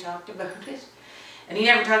 no, he talked about it. And he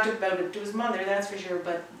never talked about it to his mother, that's for sure,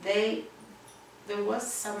 but there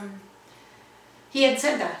was some, he had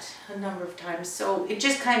said that a number of times, so it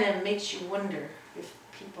just kind of makes you wonder if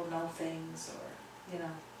people know things, or,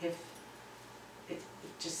 if it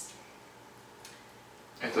just...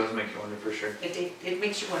 It does make you wonder for sure. It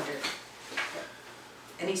makes you wonder.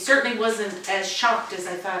 And he certainly wasn't as shocked as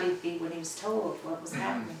I thought he'd be when he was told what was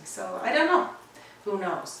happening, so I don't know. Who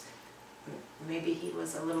knows? Maybe he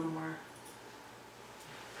was a little more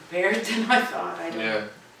prepared than I thought, I don't know.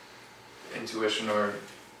 Intuition or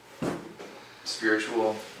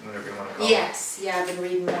spiritual, whatever you want to call it. Yes, yeah, I've been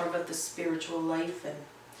reading more about the spiritual life, and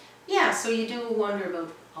so you do wonder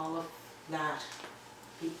about all of that,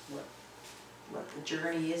 what the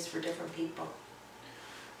journey is for different people.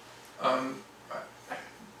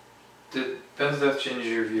 Did Ben's death change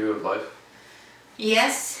your view of life?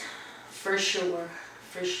 Yes, for sure.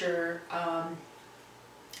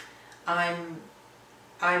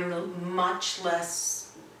 I'm much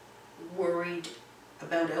less worried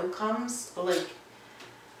about outcomes, like,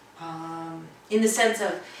 in the sense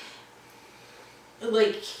of,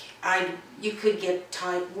 like, you could get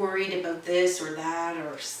worried about this or that,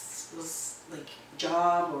 or like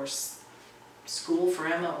job or school for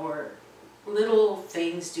Emma, or little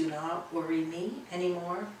things do not worry me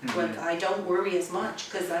anymore. Mm-hmm. Like, I don't worry as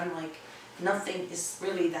much because I'm like, nothing is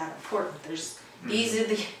really that important. There's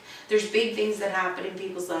there's big things that happen in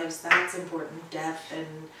people's lives, that's important, death,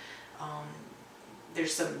 and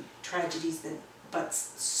there's some tragedies but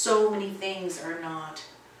so many things are not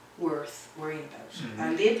worth worrying about. Mm-hmm.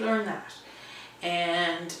 I did learn that,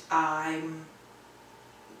 and I'm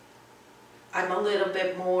a little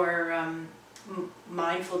bit more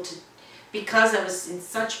mindful because I was in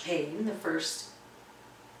such pain the first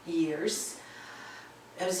years.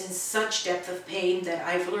 I was in such depth of pain that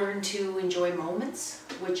I've learned to enjoy moments,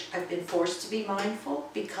 which I've been forced to be mindful,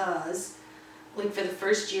 because like for the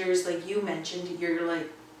first years, like you mentioned, you're like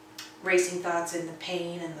racing thoughts, and the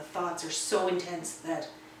pain and the thoughts are so intense that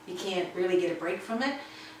you can't really get a break from it.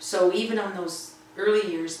 So even on those early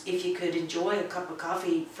years, if you could enjoy a cup of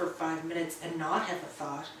coffee for 5 minutes and not have a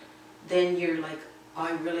thought, then you're like,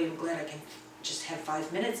 I really am glad I can just have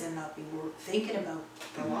 5 minutes and not be thinking about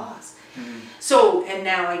the loss. Mm-hmm. So, and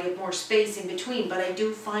now I get more space in between, but I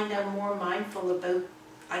do find I'm more mindful about,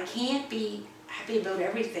 I can't be happy about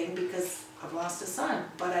everything because I've lost a son,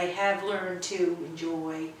 but I have learned to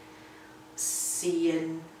enjoy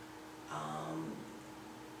seeing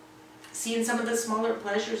some of the smaller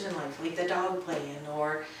pleasures in life, like the dog playing,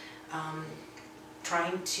 or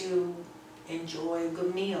trying to enjoy a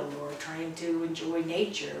good meal, or trying to enjoy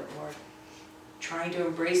nature, or trying to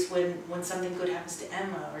embrace when something good happens to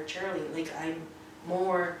Emma or Charlie. Like, I'm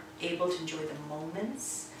more able to enjoy the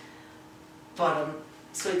moments, but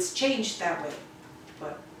so it's changed that way.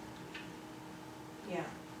 But yeah,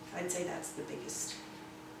 I'd say that's the biggest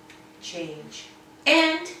change.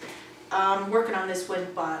 And working on this one,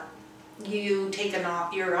 but you take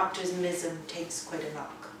your optimism takes quite a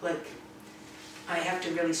knock. Like, I have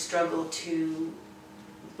to really struggle to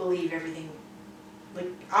believe everything.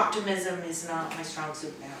 Like, optimism is not my strong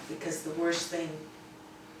suit now, because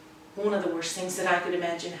one of the worst things that I could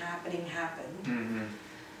imagine happened. Mm-hmm.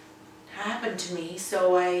 Happened to me,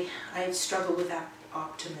 so I struggle with that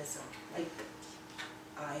optimism. Like,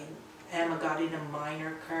 Emma got in a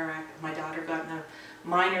minor car my daughter got in a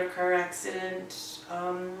minor car accident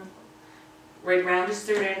right around his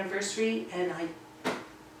 3rd anniversary, and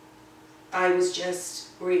I was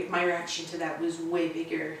just, my reaction to that was way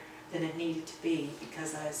bigger than it needed to be,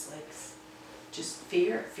 because I was like, just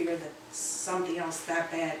fear that something else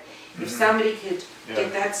that bad. Mm-hmm. If somebody could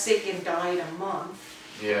get that sick and die in a month.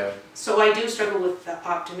 Yeah. So I do struggle with the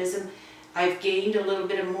optimism. I've gained a little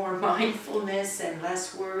bit of more mindfulness and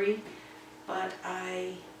less worry, but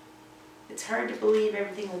it's hard to believe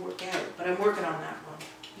everything will work out, but I'm working on that one,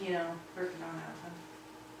 working on that one.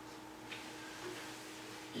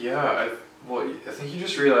 Yeah, I think you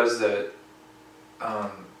just realized that,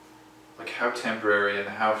 like, how temporary and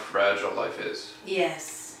how fragile life is.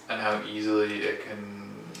 Yes. And how easily it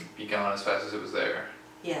can be gone as fast as it was there.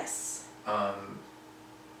 Yes.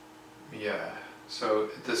 Yeah. So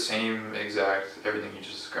the same exact everything you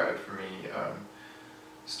just described for me,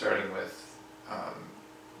 starting with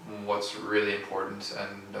what's really important,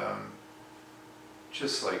 and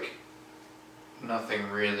just like nothing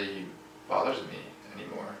really bothers me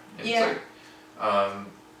anymore. It's Yeah. like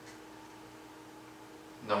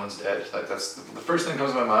no one's dead. Like that's the first thing that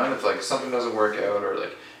comes to my mind. If like something doesn't work out, or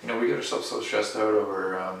like we get ourselves so stressed out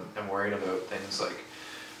over and worrying about things like,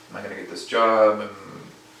 am I gonna get this job, and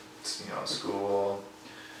school,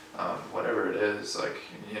 whatever it is. Like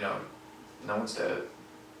no one's dead.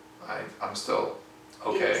 I'm still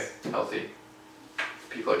okay, Yes. healthy.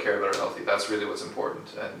 People I care about are healthy. That's really what's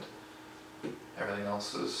important, and everything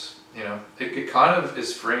else is, it kind of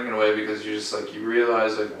is freeing in a way, because you just like, you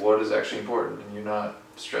realize like what is actually important, and you're not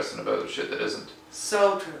stressing about shit that isn't.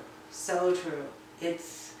 So true, so true.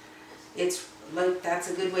 It's like, that's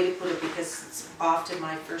a good way to put it, because it's often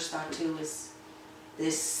my first thought too is,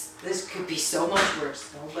 this could be so much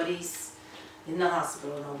worse. Nobody's in the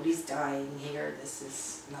hospital, nobody's dying here. This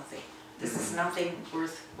is nothing. This is nothing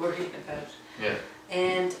worth worrying about. Yeah.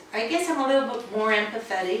 And I guess I'm a little bit more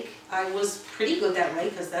empathetic. I was pretty good that way,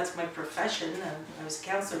 because that's my profession, and I was a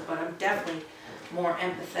counselor, but I'm definitely more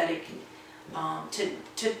empathetic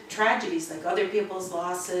to tragedies, like other people's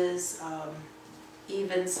losses,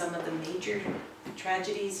 even some of the major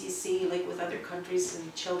tragedies you see, like with other countries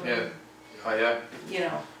and children. Yeah. Oh yeah.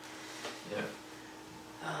 Yeah.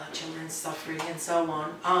 Children suffering and so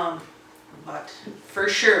on. But for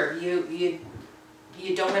sure, you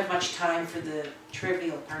don't have much time for the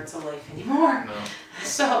trivial parts of life anymore. No.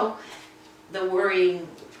 So the worrying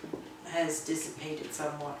has dissipated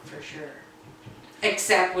somewhat, for sure.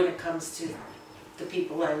 Except when it comes to the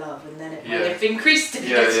people I love, and then it might have increased a bit.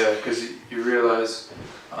 Yeah, because you realize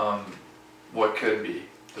what could be,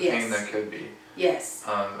 the Yes. pain that could be. Yes.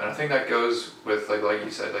 And I think that goes with, like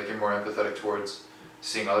you said, like you're more empathetic towards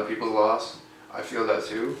seeing other people's loss. I feel that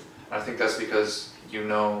too. And I think that's because you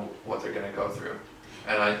know what they're going to go through.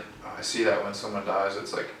 And I see that when someone dies,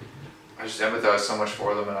 it's like, I just empathize so much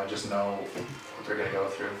for them, and I just know what they're going to go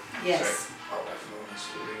through. Yes. Sorry. Oh, my phone is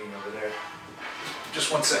ringing over there.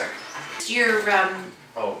 Just one sec. Your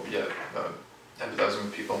Oh, yeah. Empathizing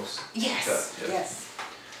with people's yes, death. Yeah. yes.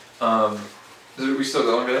 Are we still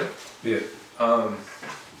going good? Yeah.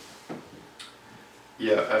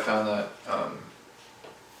 Yeah, I found that,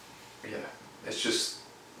 it's just,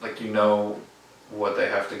 like, what they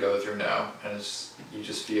have to go through now, and you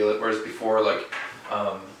just feel it, whereas before, like,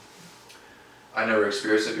 I never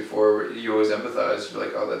experienced it before, where you always empathize, you're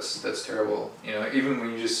like, oh, that's terrible, even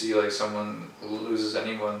when you just see, like, someone losing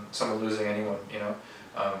anyone,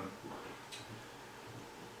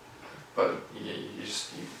 but you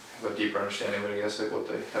have a deeper understanding of it, I guess, like what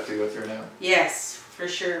they have to go through now. Yes, for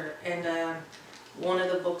sure. And one of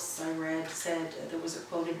the books I read said, there was a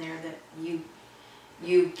quote in there, that you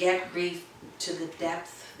get grief to the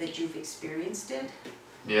depth that you've experienced it.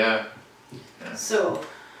 Yeah. So,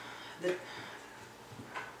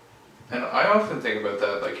 And I often think about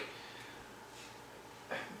that, like,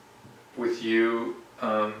 with you,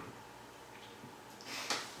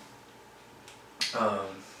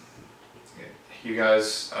 you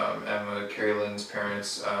guys, Emma, Carrie Lynn's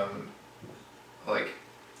parents,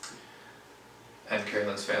 and Carrie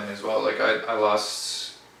Lynn's family as well. Like, I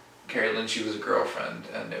lost Carrie Lynn. She was a girlfriend,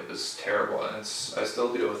 and it was terrible, and I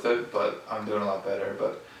still deal with it, but I'm doing a lot better.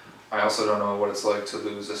 But I also don't know what it's like to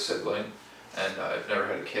lose a sibling, and I've never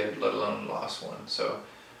had a kid, let alone lost one. So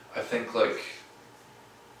I think, like,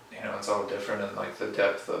 it's all different, and like the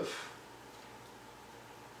depth of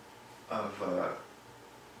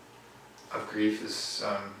grief is,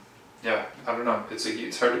 I don't know.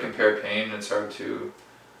 It's hard to compare pain, and it's hard to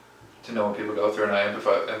know what people go through, and I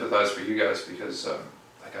empathize for you guys, because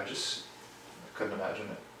I couldn't imagine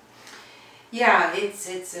it. yeah, it's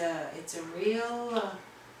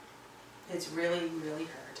really, really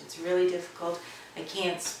hard. It's really difficult. I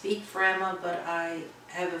can't speak for Emma, but I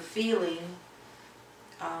have a feeling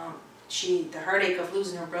the heartache of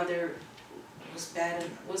losing her brother was bad,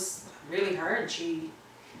 and was really hard. She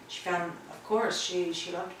found, of course, she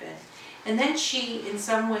loved Ben. And then she, in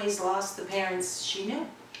some ways, lost the parents she knew.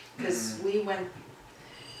 Because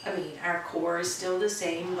our core is still the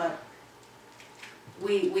same, but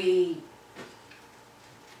we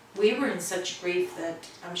were in such grief that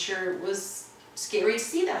I'm sure it was scary to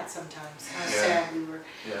see that sometimes, how sad we were.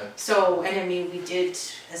 Yeah. So, and we did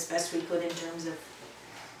as best we could in terms of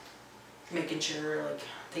making sure, like,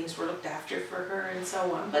 things were looked after for her and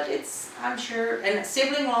so on. But I'm sure, and a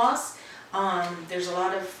sibling loss, there's a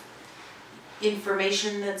lot of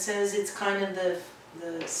information that says it's kind of the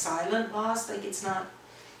silent loss. Like, it's not,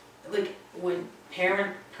 like, when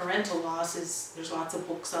parental loss is, there's lots of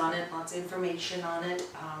books on it, lots of information on it.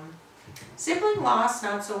 Sibling loss,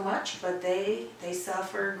 not so much, but they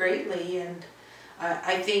suffer greatly, and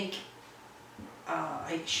I think,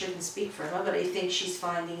 I shouldn't speak for Emma, but I think she's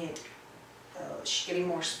finding it, she's getting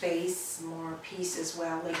more space, more peace as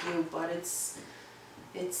well, like you, but it's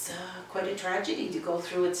quite a tragedy to go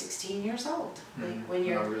through at 16 years old, like when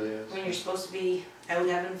No, it really is. you're supposed to be out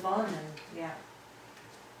having fun, and yeah.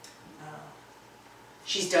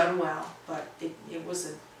 She's done well, but it was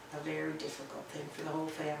a very difficult thing for the whole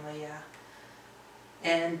family, yeah.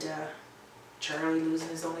 And Charlie losing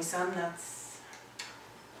his only son, that's,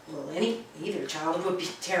 well, either child would be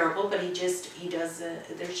terrible, but he does,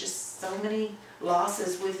 there's just so many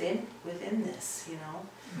losses within this, you know.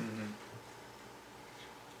 Mm-hmm.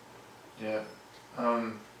 Yeah.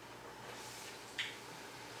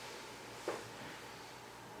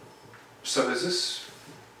 So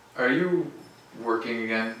are you working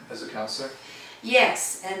again as a counselor?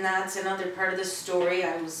 Yes, and that's another part of the story.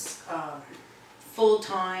 I was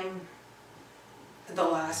full-time the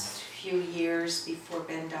last few years before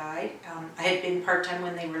Ben died. I had been part-time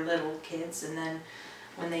when they were little kids, and then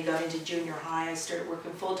when they got into junior high, I started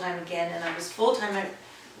working full-time again, and I was full-time at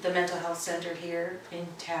the mental health center here in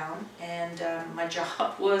town, and my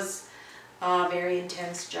job was a very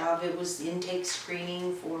intense job. It was intake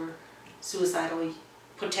screening for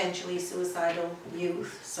potentially suicidal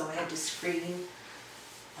youth, so I had to screen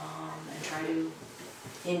and try to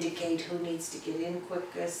indicate who needs to get in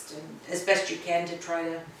quickest and as best you can to try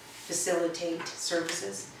to facilitate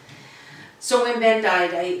services. So when Ben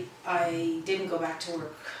died, I didn't go back to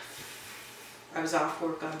work. I was off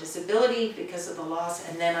work on disability because of the loss,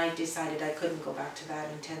 and then I decided I couldn't go back to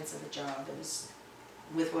that intense of a job. It was,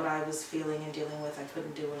 with what I was feeling and dealing with, I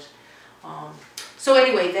couldn't do it. So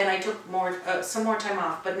anyway, then I took some more time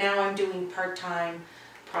off, but now I'm doing part-time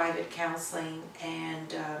private counseling,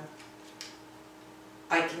 and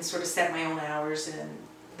I can sort of set my own hours, and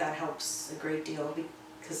that helps a great deal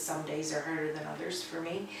because some days are harder than others for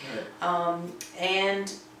me. Right.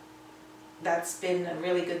 And that's been a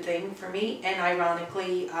really good thing for me, and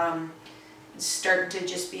ironically, starting to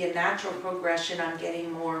just be a natural progression. I'm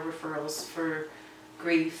getting more referrals for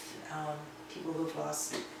grief, people who've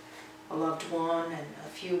lost a loved one, and a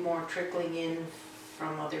few more trickling in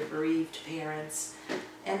from other bereaved parents.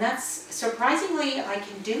 And that's, surprisingly, I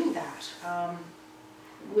can do that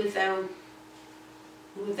without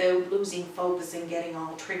losing focus and getting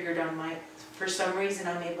all triggered on for some reason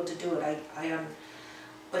I'm able to do it.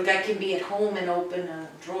 Like I can be at home and open a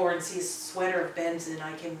drawer and see a sweater of Ben's, and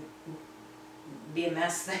I can be a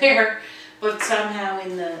mess there, but somehow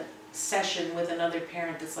in the session with another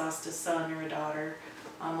parent that's lost a son or a daughter,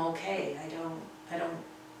 I'm okay. I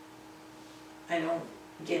don't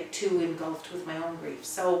get too engulfed with my own grief.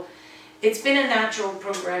 So it's been a natural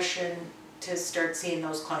progression to start seeing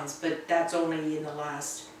those clients, but that's only in the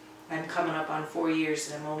last, I'm coming up on 4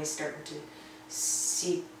 years, and I'm only starting to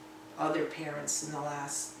see other parents in the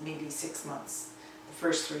last maybe 6 months. The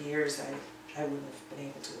first 3 years I wouldn't have been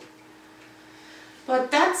able to.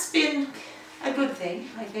 But that's been a good thing,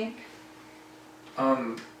 I think.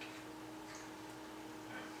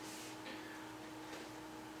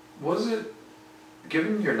 Was it,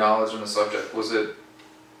 given your knowledge on the subject, was it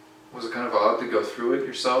kind of odd to go through it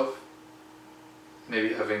yourself?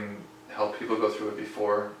 Maybe having helped people go through it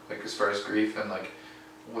before, like as far as grief, and like,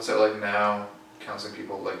 what's it like now counseling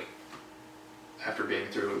people, like after being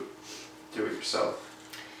through it yourself?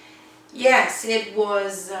 Yes, it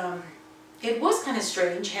was kind of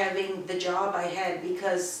strange having the job I had,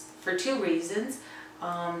 because for 2 reasons.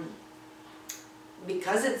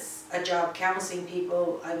 Because it's a job counseling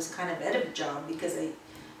people, I was kind of out of a job because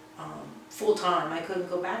full time, I couldn't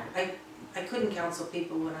go back. I couldn't counsel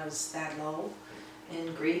people when I was that low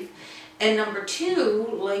in grief. And number 2,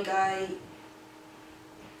 like I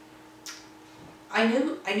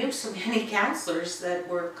knew so many counselors that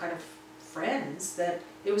were kind of friends that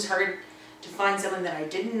it was hard to find someone that I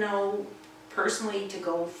didn't know personally to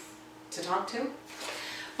go to talk to.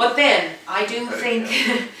 But then I do think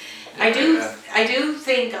I do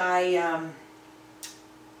think I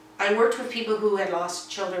worked with people who had lost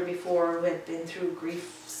children before, who had been through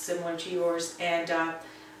grief similar to yours, and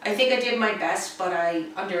I think I did my best, but I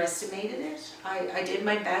underestimated it. I did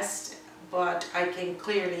my best, but I can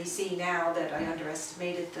clearly see now that I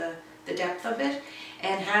underestimated the depth of it,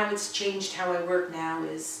 and how it's changed how I work now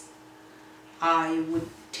is I would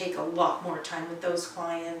take a lot more time with those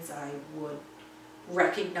clients. I would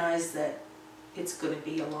recognize that it's going to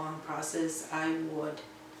be a long process. I would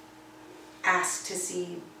ask to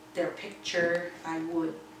see their picture. I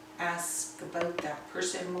would ask about that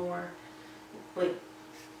person more. Like,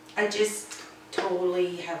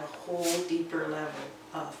 totally have a whole deeper level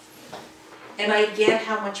of, and I get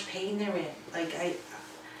how much pain they're in. Like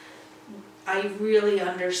I really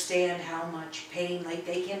understand how much pain, like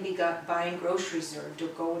they can be buying groceries or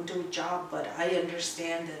going to a job, but I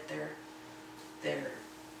understand that they're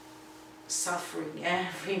suffering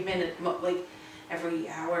every minute, like every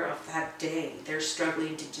hour of that day. They're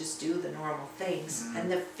struggling to just do the normal things,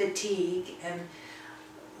 and the fatigue, and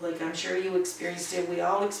like I'm sure you experienced it, we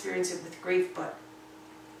all experience it with grief, but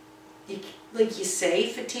like you say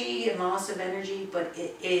fatigue and loss of energy, but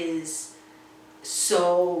it is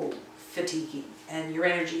so fatiguing and your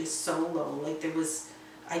energy is so low. Like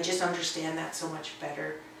I just understand that so much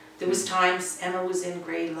better. There was times Emma was in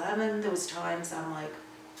grade 11, there was times I'm like,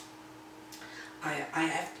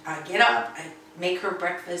 I get up, I make her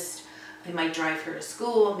breakfast, I might drive her to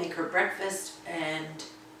school, make her breakfast, and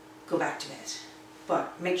go back to bed.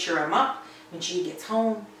 But make sure I'm up when she gets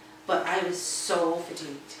home. But I was so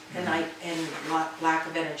fatigued and lack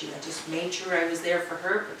of energy. I just made sure I was there for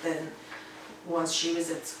her, but then once she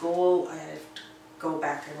was at school, I had to go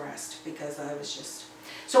back and rest because I was just.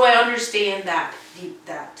 So I understand that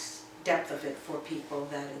depth of it for people,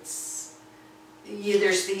 that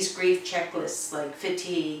there's these grief checklists like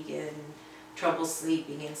fatigue and trouble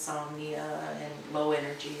sleeping, insomnia, and low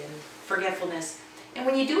energy and forgetfulness. And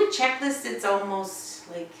when you do a checklist, it's almost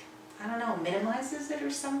like, I don't know, minimizes it or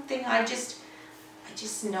something. I just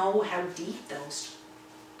know how deep those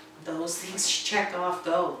things check off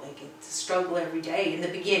go. Like it's a struggle every day in the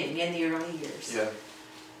beginning, in the early years.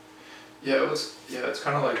 It's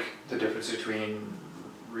kind of like the difference between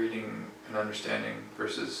reading and understanding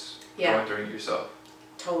versus going through it yourself.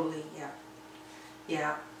 Totally,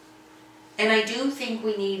 yeah. And I do think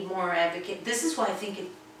we need more advocate. This is why I think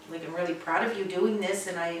I'm really proud of you doing this,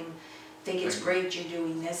 and I think it's great you're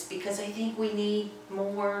doing this, because I think we need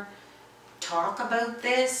more talk about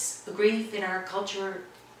this. Grief in our culture,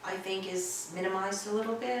 I think, is minimized a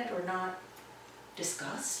little bit or not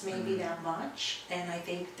discussed maybe that much, and I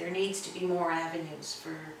think there needs to be more avenues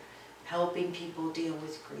for helping people deal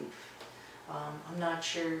with grief. I'm not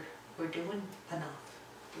sure we're doing enough,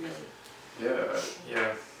 really.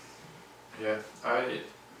 Yeah.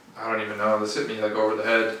 I don't even know. This hit me like over the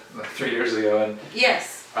head like 3 years ago, and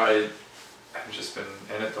yes, I've just been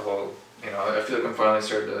in it the whole. I feel like I'm finally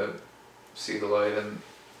starting to see the light and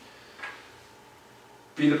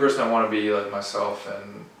be the person I want to be, like myself,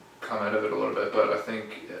 and come out of it a little bit. But I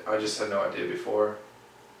think I just had no idea before.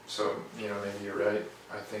 So maybe you're right.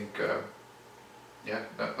 I think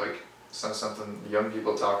it's not something young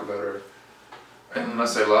people talk about, or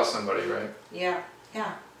unless they lost somebody, right? Yeah.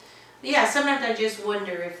 Sometimes I just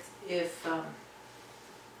wonder if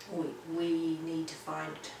we need to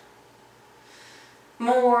find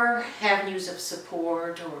more avenues of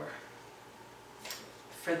support or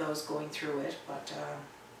for those going through it, but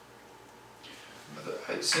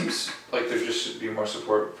it seems like there just should be more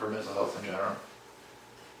support for mental health in general.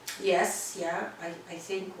 Yes, I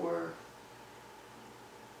think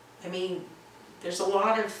there's a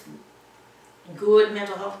lot of good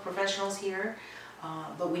mental health professionals here,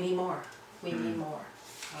 but we need more. We need more.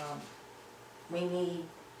 We need.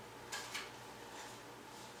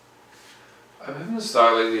 I've been this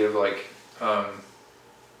thought lately of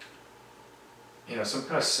some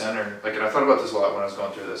kind of center. And I thought about this a lot when I was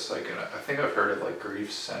going through this. And I think I've heard of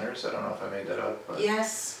grief centers. I don't know if I made that up. But,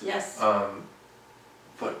 yes.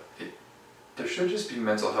 But there should just be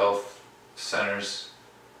mental health centers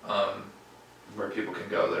where people can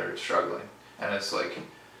go that are struggling. And it's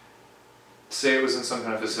say it was in some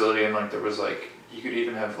kind of facility, and there was you could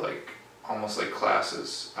even have almost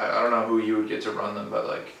classes. I don't know who you would get to run them, but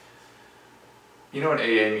an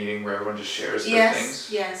AA meeting where everyone just shares their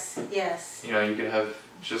things. Yes. You could have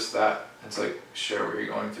just that. It's share what you're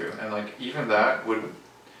going through, and even that would.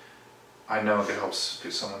 I know it could help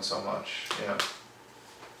someone so much.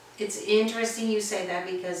 It's interesting you say that,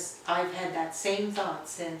 because I've had that same thought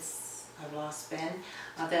since I've lost Ben,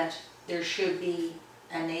 that there should be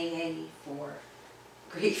an AA for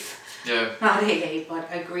grief. Yeah. Not AA, but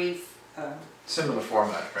a grief. Similar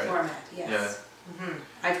format, right? Format, yes. Yeah.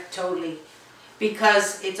 I've totally,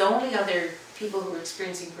 because it's only other people who are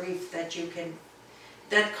experiencing grief that you can,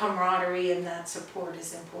 that camaraderie and that support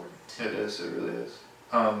is important. It is, it really is.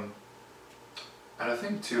 And I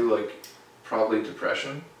think too, probably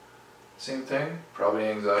depression, same thing, probably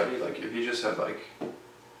anxiety. If you just had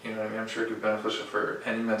I'm sure it could be beneficial for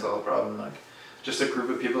any mental health problem, just a group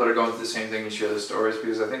of people that are going through the same thing and share the stories,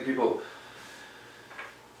 because I think people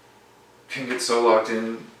can get so locked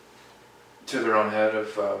in to their own head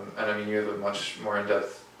of, and you have a much more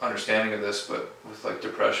in-depth understanding of this, but with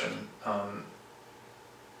depression,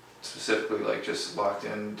 specifically like just locked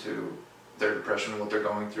into their depression, what they're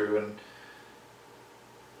going through, and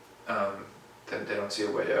then they don't see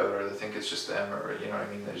a way out, or they think it's just them, or you know what I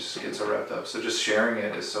mean, they just get so wrapped up. So just sharing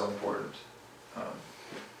it is so important. Yeah,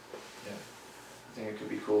 I think it could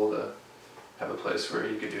be cool to have a place where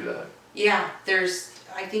you could do that. Yeah, there's,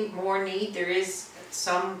 I think, more need. There's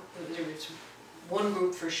one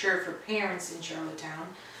group for sure for parents in Charlottetown.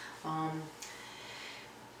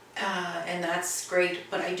 And that's great,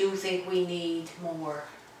 but I do think we need more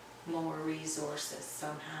resources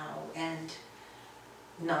somehow, and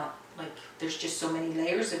not like, there's just so many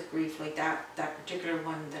layers of grief. Like that particular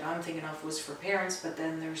one that I'm thinking of was for parents, but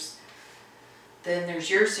then there's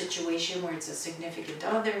your situation where it's a significant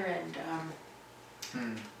other, and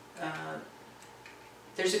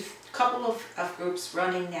there's a couple of groups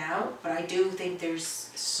running now, but I do think there's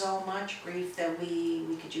so much grief that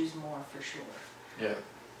we could use more for sure. Yeah.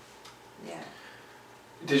 Yeah.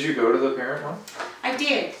 Did you go to the parent one? I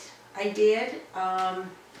did.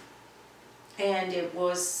 And it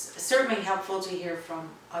was certainly helpful to hear from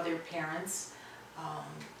other parents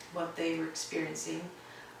what they were experiencing.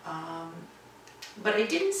 But I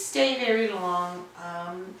didn't stay very long.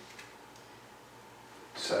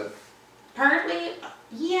 Sad. Partly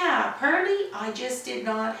I just did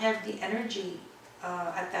not have the energy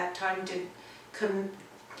at that time to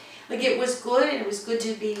like, it was good, and it was good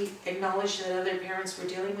to be acknowledged that other parents were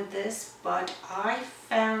dealing with this, but I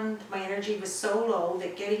found my energy was so low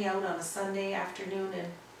that getting out on a Sunday afternoon and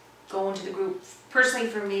going to the group, personally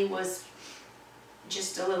for me, was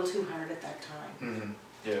just a little too hard at that time. Mm-hmm.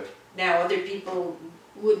 Yeah. Now other people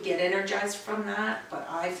would get energized from that, but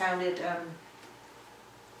I found it,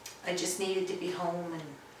 I just needed to be home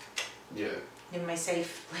and in my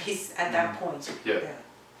safe place at that point. Yeah.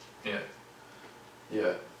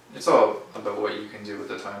 It's all about what you can do with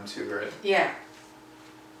the time too, right? Yeah.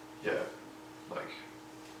 Yeah.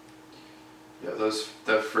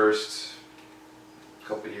 That first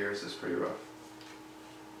couple of years is pretty rough.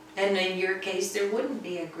 And in your case, there wouldn't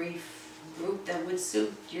be a grief group that would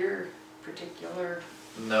suit your particular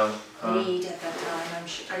need at that time.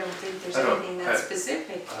 I don't think there's anything that's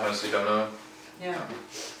specific. I honestly don't know. Yeah.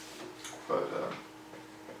 But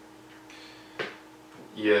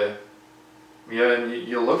yeah, and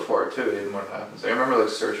you'll look for it too, even when it happens. I remember like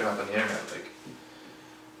searching up on the internet, like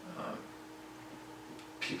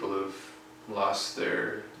people who've lost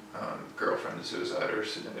their girlfriend to suicide or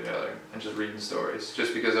significant other, and just reading stories,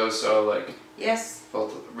 just because I was so like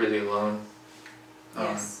felt really alone.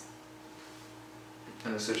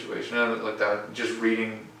 In the situation, and like that, just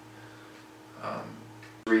reading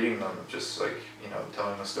them, just like, you know,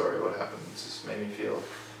 telling the story of what happened, just made me feel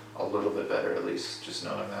a little bit better, at least just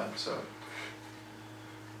knowing that. So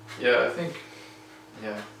yeah, I think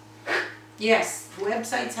Yes,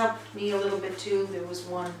 websites helped me a little bit too. There was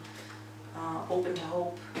one, Open to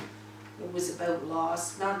Hope. It was about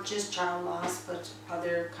loss, not just child loss, but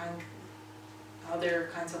other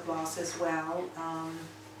kinds of loss as well.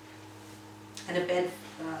 And a bed.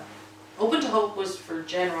 Open to Hope was for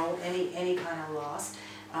general, any kind of loss.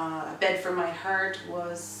 A Bed for My Heart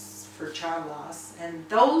was for child loss, and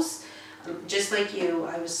those, just like you,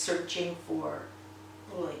 I was searching for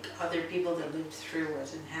like other people that lived through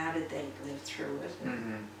it and how did they live through it.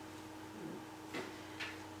 Mm-hmm.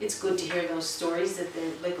 It's good to hear those stories that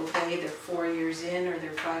they're like, okay, they're 4 years in or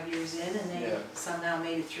they're 5 years in and they somehow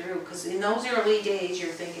made it through. Because in those early days,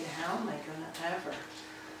 you're thinking, how am I gonna ever?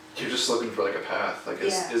 You're just looking for like a path. Like,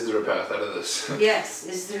 is there a path out of this? Yes,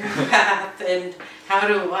 is there a path, and how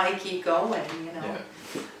do I keep going? You know.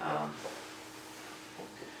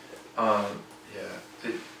 Yeah.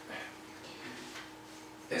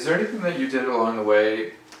 Is there anything that you did along the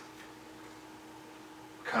way,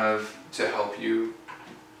 kind of to help you?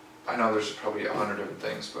 I know there's probably 100 different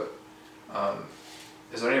things, but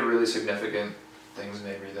is there any really significant things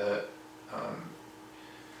maybe that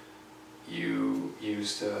you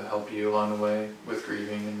used to help you along the way with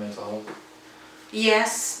grieving and mental health?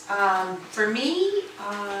 Yes, for me,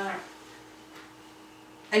 I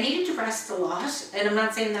needed to rest a lot, and I'm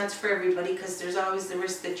not saying that's for everybody because there's always the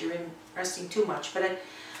risk that you're resting too much, but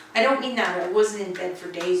I don't mean that. I wasn't in bed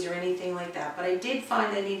for days or anything like that, but I did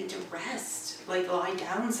find I needed to rest, like lie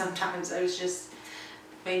down sometimes. I was just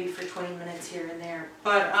maybe for 20 minutes here and there.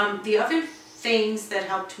 But the other things that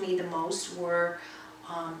helped me the most were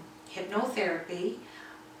hypnotherapy,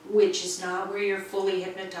 which is not where you're fully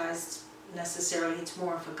hypnotized necessarily. It's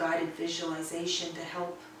more of a guided visualization to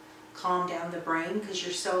help calm down the brain because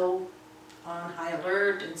you're so on high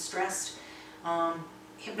alert and stressed.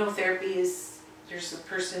 Hypnotherapy is, there's a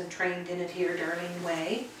person trained in it here, Darlene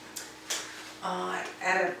Way. at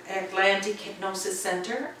Atlantic Hypnosis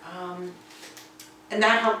Center. And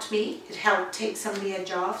that helped me. It helped take some of the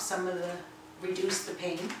edge off, reduce the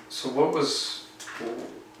pain. So what is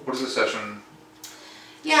the session?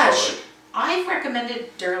 Yeah, I've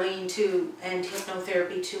recommended Darlene and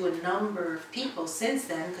hypnotherapy to a number of people since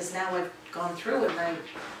then, because now I've gone through it and I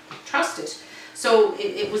trust it. So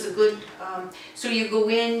it was a good, so you go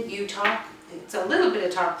in, you talk, it's a little bit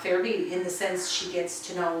of talk therapy in the sense she gets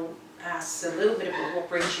to know, asks a little bit about what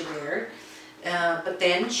brings you there. But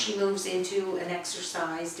then she moves into an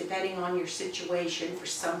exercise depending on your situation. For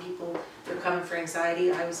some people, they're coming for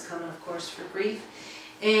anxiety. I was coming, of course, for grief.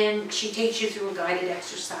 And she takes you through a guided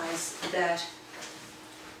exercise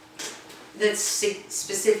that's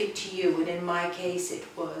specific to you. And in my case, it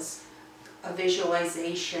was a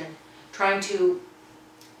visualization, trying to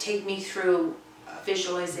take me through a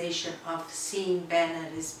visualization of seeing Ben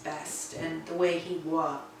at his best and the way he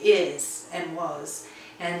is and was.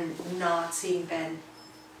 And not seeing Ben,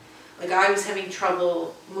 like I was having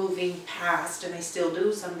trouble moving past, and I still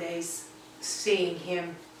do some days, seeing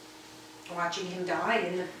him, watching him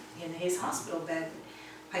die in his hospital bed.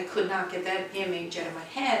 I could not get that image out of my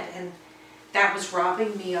head, and that was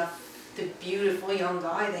robbing me of the beautiful young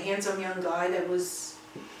guy, the handsome young guy that was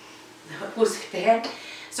Ben.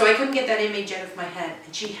 So I couldn't get that image out of my head,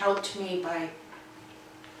 and she helped me by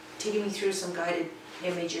taking me through some guided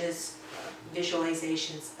images,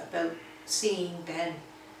 visualizations about seeing Ben,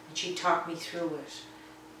 and she talked me through it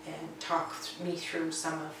and talked me through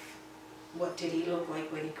some of what did he look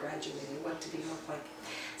like when he graduated, what did he look like.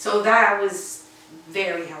 So that was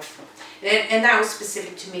very helpful, and that was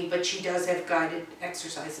specific to me, but she does have guided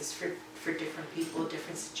exercises for different people,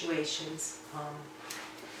 different situations.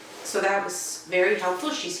 So that was very helpful.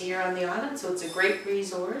 She's here on the island, so it's a great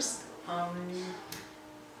resource.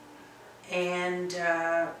 And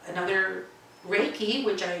another Reiki,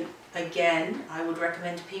 which I would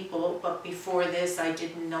recommend to people, but before this I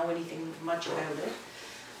didn't know anything much about it.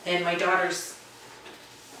 And my daughter's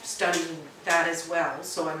studying that as well,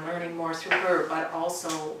 so I'm learning more through her, but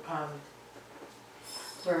also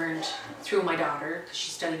learned through my daughter, because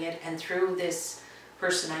she's studying it, and through this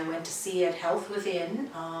person I went to see at Health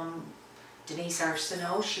Within, Denise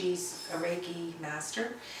Arsenault. She's a Reiki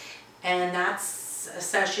master, and that's a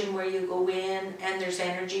session where you go in and there's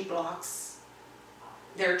energy blocks.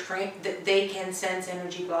 They're trained that they can sense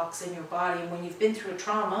energy blocks in your body, and when you've been through a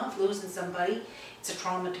trauma of losing somebody, it's a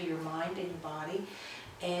trauma to your mind and your body.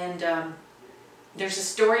 And there's a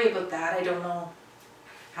story about that. I don't know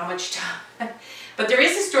how much time, but there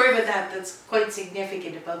is a story about that that's quite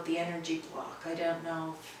significant about the energy block. I don't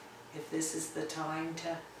know if this is the time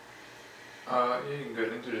to. You can go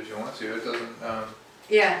into it if you want to. It doesn't.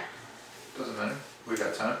 Yeah. Doesn't matter. We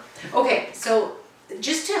got time. Okay, so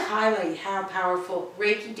just to highlight how powerful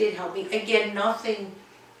Reiki did help me. Again,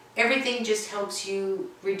 everything just helps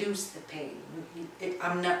you reduce the pain.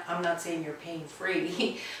 I'm not saying you're pain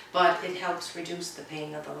free, but it helps reduce the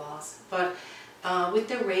pain of the loss. But with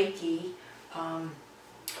the Reiki,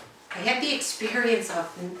 I had the experience of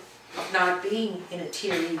not being in a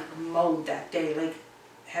teary mode that day. Like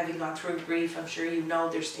having gone through grief, I'm sure you know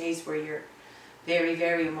there's days where you're very,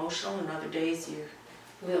 very emotional, and other days you're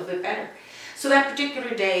a little bit better. So that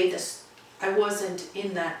particular day, I wasn't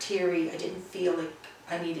in that teary. I didn't feel like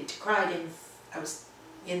I needed to cry. I was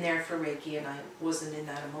in there for Reiki, and I wasn't in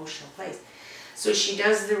that emotional place. So she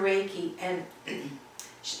does the Reiki, and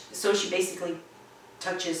so she basically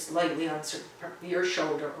touches lightly on your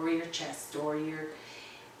shoulder or your chest or your.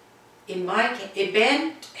 In my case,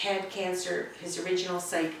 Ben had cancer. His original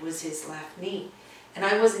site was his left knee, and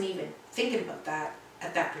I wasn't even thinking about that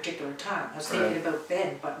at that particular time. I was thinking about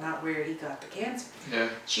Ben, but not where he got the cancer. Yeah.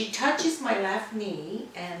 She touches my left knee,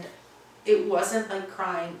 and it wasn't like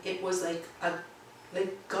crying. It was like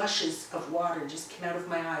gushes of water just came out of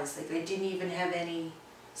my eyes. Like I didn't even have any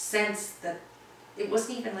sense that it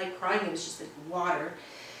wasn't even like crying. It was just like water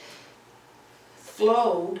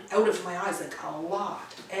flowed out of my eyes, like a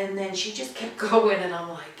lot. And then she just kept going, and I'm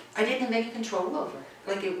like, I didn't have any control over it.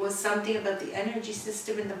 Like it was something about the energy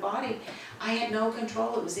system in the body. I had no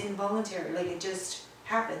control. It was involuntary. Like it just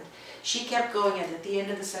happened. She kept going, and at the end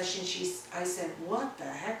of the session, I said, what the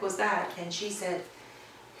heck was that? And she said,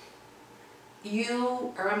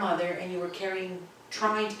 you are a mother, and you were trying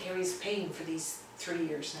to carry his pain for these 3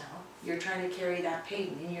 years now. You're trying to carry that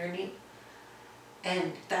pain in your knee.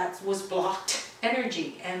 And that was blocked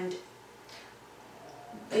energy, and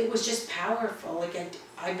it was just powerful. Like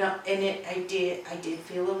I did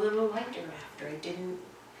feel a little lighter after.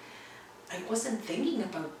 I wasn't thinking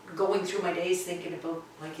about going through my days thinking about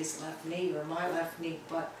like his left knee or my left knee,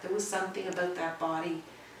 but there was something about that body,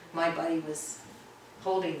 my body was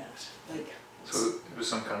holding that, like. So it was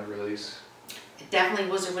some kind of release. It definitely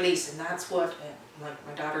was a release, and that's what, like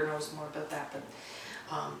my daughter knows more about that, but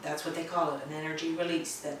that's what they call it, an energy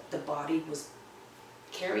release that the body was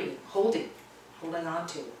carrying, holding on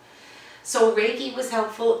to. So Reiki was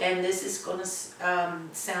helpful, and this is gonna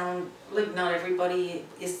sound like not everybody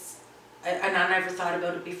is, and I never thought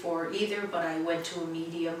about it before either, but I went to a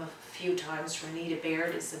medium a few times. Renita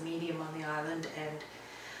Baird is a medium on the island, and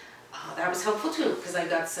that was helpful too, because I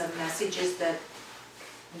got some messages that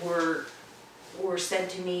were said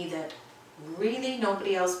to me that really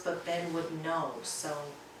nobody else but Ben would know. So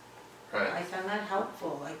Right. I found that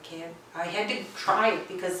helpful. I had to try it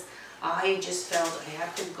because I just felt I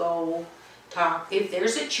have to go talk. If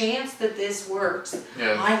there's a chance that this works,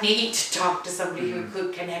 Yeah. I need to talk to somebody who Mhm.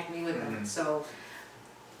 could connect me with them. Mhm. So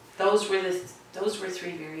those were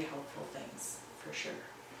three very helpful things for sure.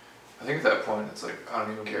 I think at that point it's like I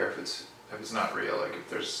don't even care if it's not real. Like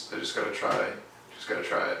if I just gotta try. Just gotta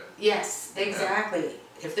try it. Yes, exactly.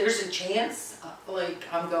 If there's a chance, like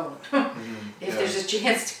I'm going. If Yeah. there's a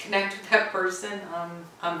chance to connect with that person,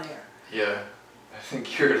 I'm there. Yeah. I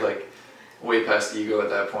think you're like way past ego at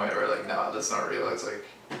that point where like, no, that's not real. It's like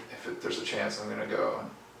there's a chance I'm gonna go.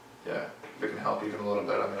 And yeah. If it can help even a little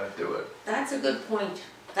bit, I'm gonna do it. That's a good point.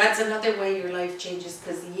 That's another way your life changes,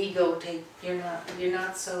 because the ego you're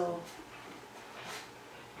not so.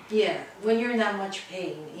 Yeah, when you're in that much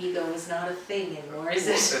pain, ego is not a thing anymore, is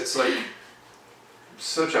it? It's like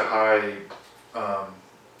such a high.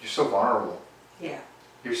 You're so vulnerable. Yeah.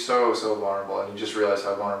 You're so vulnerable, and you just realize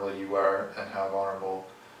how vulnerable you are and how vulnerable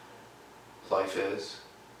life is,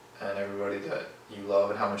 and everybody that you love,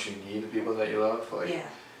 and how much you need the people that you love. Like, Yeah.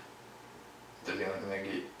 they're the only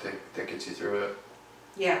thing that gets you through it.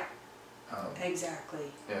 Yeah. Um,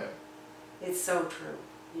 Exactly. yeah. It's so true.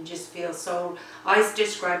 You just feel so. I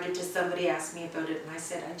described it to somebody, asked me about it, and I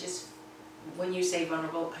said, when you say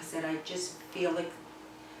vulnerable, I said, I just feel like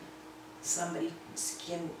somebody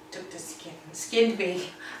skinned me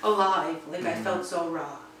alive. Like I felt so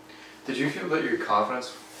raw. Did you feel that your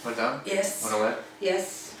confidence went down? Yes. Went away?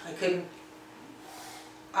 Yes.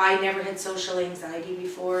 I never had social anxiety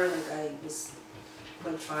before. Like I was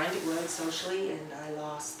quite fine to go out socially, and I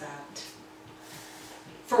lost that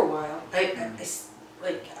for a while.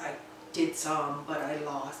 I did some, but I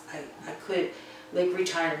lost. I could, like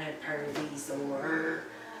retirement parties or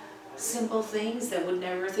simple things that I would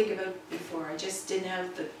never think about before. I just didn't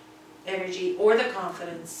have the energy or the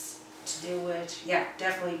confidence to do it. Yeah,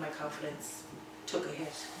 definitely my confidence took a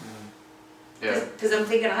hit. Yeah. Because I'm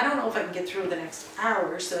thinking, I don't know if I can get through the next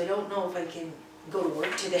hour, so I don't know if I can go to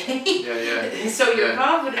work today. Yeah. So your Yeah.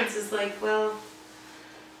 confidence is like, well.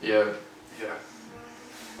 Yeah.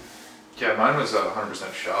 Yeah, mine was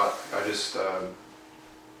 100% shot. I just, I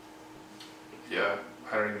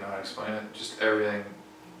don't even know how to explain it. Just everything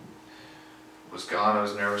was gone. I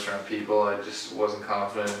was nervous around people. I just wasn't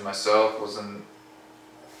confident in myself. And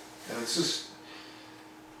it's just,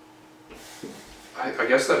 I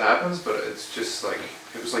guess that happens, but it's just like,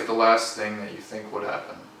 it was like the last thing that you think would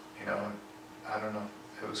happen, you know? I don't know.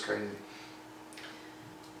 It was crazy.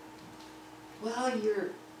 Well,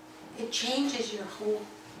 it changes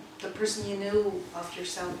the person you knew of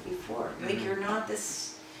yourself before. Like you're not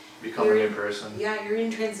this. Become a new person. Yeah, you're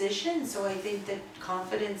in transition, so I think that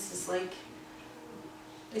confidence is like,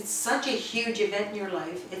 it's such a huge event in your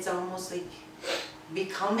life. It's almost like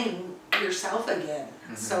becoming yourself again.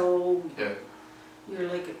 So Yeah. you're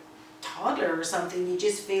like a toddler or something. You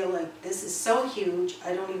just feel like this is so huge.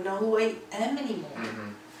 I don't even know who I am anymore.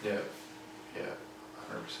 Yeah.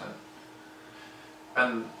 100%.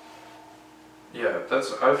 And yeah,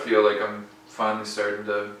 I feel like I'm finally starting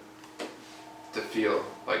to feel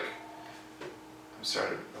like I'm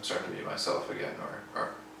starting to be myself again, or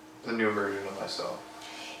the new version of myself.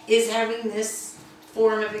 Is having this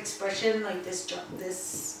form of expression, like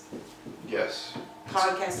this Yes.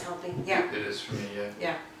 podcast helping? Yeah. It is for me, yeah.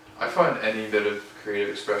 Yeah. I find any bit of creative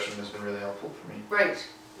expression has been really helpful for me. Right.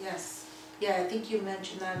 Yes. Yeah, I think you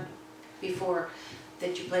mentioned that before,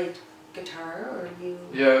 that you played guitar, or you.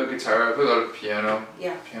 Yeah, guitar. I play a lot of piano.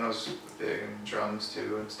 Yeah. Piano's big, and drums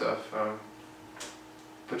too, and stuff.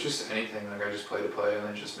 But just anything, like I just play to play, and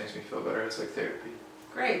it just makes me feel better. It's like therapy.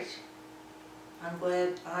 Great. I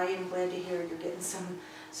am glad to hear you're getting some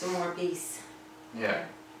more peace. Yeah.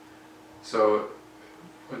 So,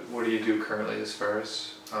 what do you do currently as far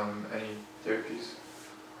as any therapies?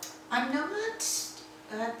 I'm not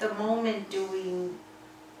at the moment doing,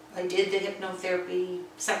 I did the hypnotherapy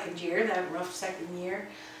second year, that rough second year.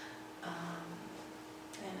 And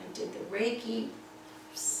I did the Reiki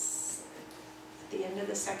at the end of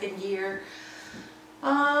the second year.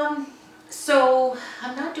 So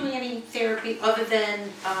I'm not doing any therapy other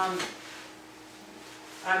than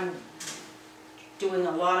I'm doing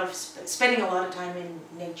spending a lot of time in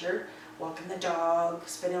nature, walking the dog,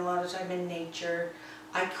 spending a lot of time in nature.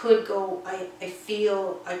 I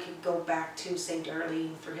feel I could go back to St.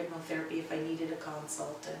 Darlene for hypnotherapy if I needed a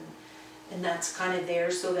consult, and that's kind of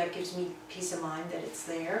there, so that gives me peace of mind that it's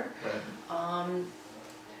there. Right.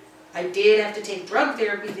 I did have to take drug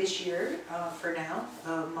therapy this year for now,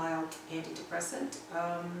 a mild antidepressant.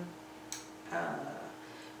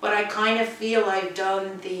 But I kind of feel I've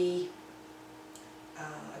done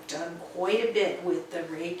quite a bit with the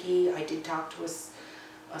Reiki. I did talk to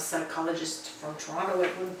a psychologist from Toronto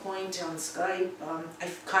at one point on Skype. I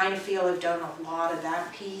kind of feel I've done a lot of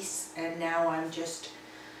that piece, and now I'm just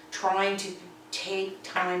trying to take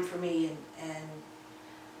time for me and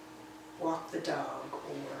walk the dog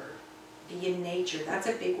or be in nature. That's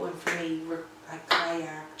a big one for me. I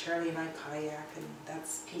kayak, Charlie and I kayak, and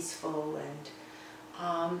that's peaceful. And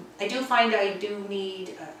I do find I do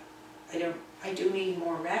need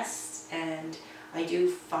more rest, and I do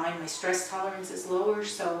find my stress tolerance is lower,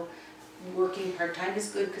 so working part-time is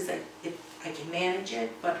good because I can manage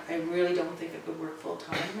it, but I really don't think I could work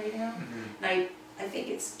full-time right now. Mm-hmm. And I think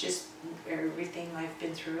it's just everything I've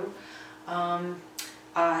been through.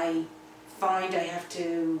 I find I have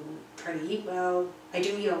to try to eat well. I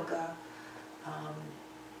do yoga,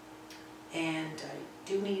 and I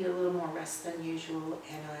do need a little more rest than usual,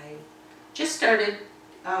 and I just started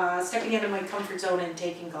stepping out of my comfort zone and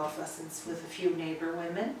taking golf lessons with a few neighbor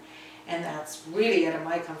women, and that's really out of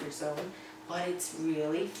my comfort zone, but it's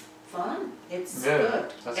really fun. It's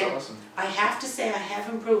good. That's and awesome. I have to say I have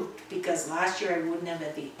improved, because last year I wouldn't have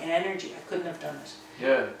had the energy. I couldn't have done it.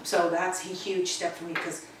 Yeah. So that's a huge step for me,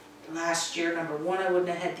 because last year, number one, I wouldn't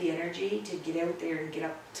have had the energy to get out there and get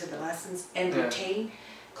up to the lessons and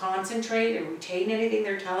concentrate and retain anything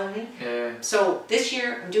they're telling me. Yeah. So this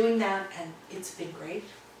year I'm doing that, and it's been great.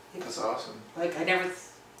 That's awesome. Like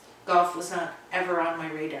golf was not ever on my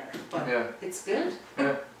radar, but it's good.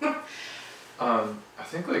 Yeah. I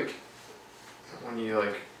think like when you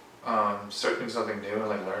start doing something new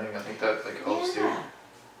and learning, I think that helps you for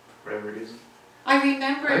whatever reason. I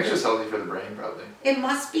remember. I think it's just healthy for the brain, probably. It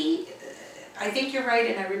must be. I think you're right,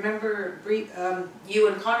 and I remember you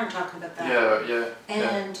and Connor talking about that. Yeah.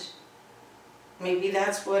 And maybe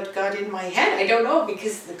that's what got in my head. I don't know,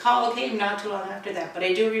 because the call came not too long after that. But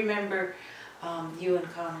I do remember you and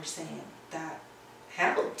Connor saying that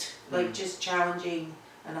helped, just challenging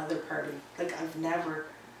another party. I've never.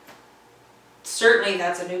 Certainly,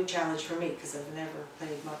 that's a new challenge for me, because I've never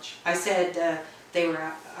played much. I said.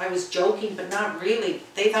 I was joking, but not really.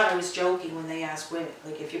 They thought I was joking when they asked women,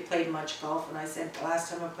 if you played much golf, and I said the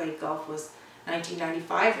last time I played golf was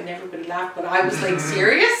 1995, and everybody laughed, but I was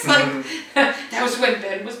serious? That was when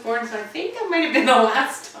Ben was born, so I think that might have been the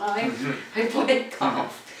last time I played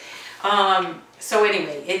golf. So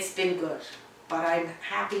anyway, it's been good, but I'm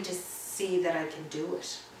happy to see that I can do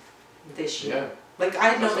it this year. Yeah. I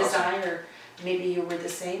had no That's desire. Maybe you were the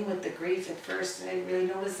same with the grief at first, and I had really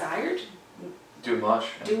no desire to do much.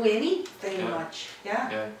 do anything much.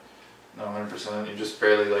 Yeah. No, 100%. You're just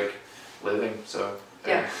barely living, so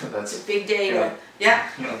that's it's a big day.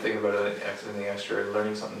 You're not thinking about anything extra, or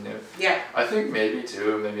learning something new. Yeah. I think maybe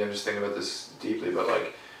I'm just thinking about this deeply, but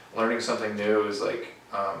learning something new is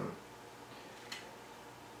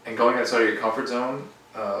and going outside of your comfort zone.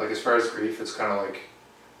 As far as grief, it's kind of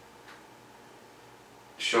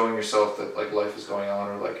showing yourself that life is going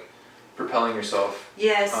on, or propelling yourself.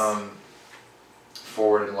 Yes.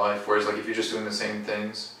 Forward in life, whereas if you're just doing the same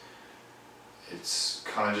things, it's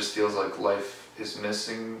kind of just feels like life is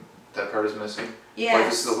missing, that part is missing. Yes.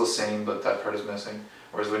 Life is still the same, but that part is missing.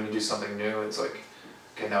 Whereas when you do something new, it's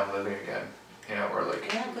okay, now I'm living again, or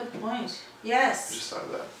yeah, good point. Yes. I just thought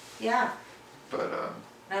of that. Yeah. But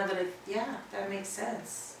now that that makes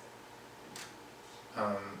sense.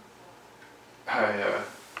 I've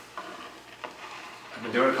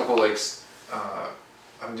been doing a couple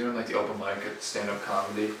I'm doing the open mic at stand-up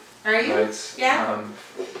comedy Are you? nights. Yeah.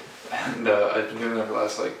 And I've been doing that for the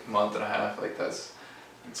last month and a half. It's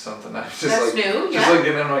something I just That's new. Just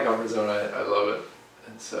getting out of my comfort zone. I love it.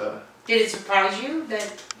 It's Did it surprise you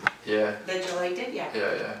that yeah. that you liked it? Yeah.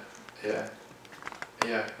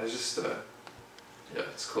 Yeah. It's just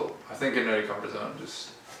it's cool. I think getting out of your comfort zone,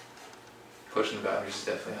 just pushing the boundaries, is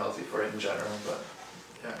definitely healthy for it in general. But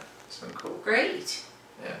yeah, it's been cool. Great.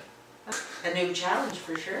 Yeah. a new challenge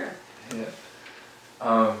for sure.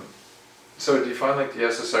 Yeah. So do you find like the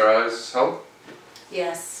SSRIs help?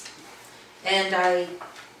 Yes. And I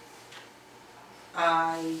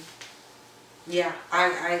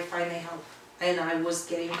find they help. And I was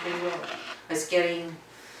getting pretty well. I was getting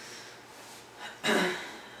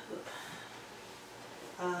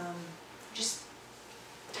just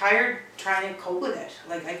tired trying to cope with it.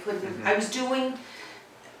 Like I couldn't, I was doing,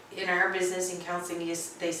 in our business in counseling,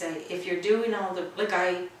 they say, if you're doing all the, like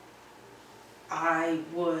I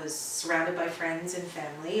was surrounded by friends and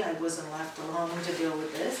family. I wasn't left alone to deal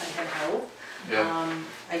with this. I had help. Yeah.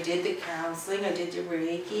 I did the counseling, I did the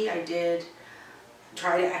Reiki, I did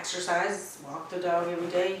try to exercise, walk the dog every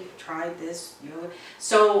day, tried this,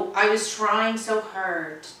 So I was trying so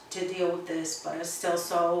hard to deal with this, but I was still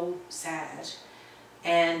so sad.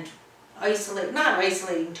 And not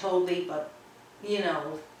isolating totally, but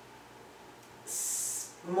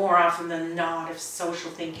more often than not, if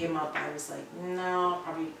social thing came up, I was like, no,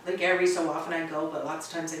 probably, like every so often I'd go, but lots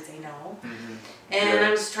of times I'd say no. And Yeah.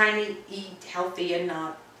 I was trying to eat healthy and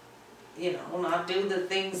not, not do the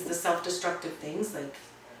things, the self-destructive things, like,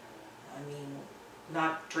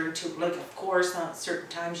 not drink too, like, of course, not certain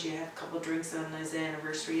times you have a couple of drinks on his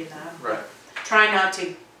anniversary and that. Right. Try not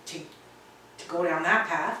to go down that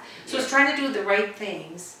path. So I was trying to do the right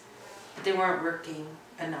things, but they weren't working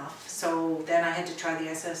enough. So then I had to try the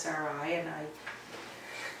SSRI, and I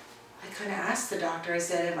kind of asked the doctor, I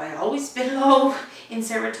said, have I always been low in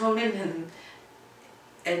serotonin?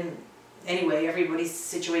 And anyway, everybody's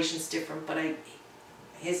situation's different, but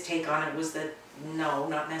his take on it was that no,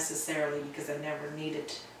 not necessarily, because I never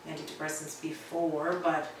needed antidepressants before,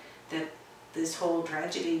 but that this whole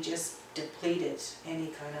tragedy just depleted any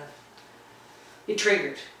kind of, it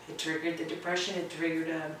triggered the depression, it triggered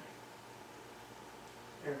a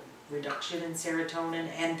reduction in serotonin,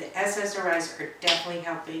 and the SSRIs are definitely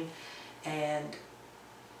helping. And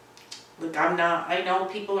look, I know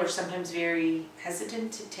people are sometimes very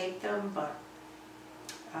hesitant to take them, but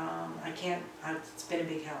it's been a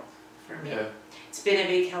big help for me. Yeah. It's been a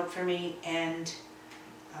big help for me, and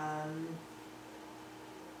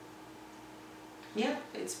yeah,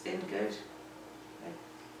 it's been good.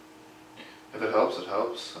 If it helps, it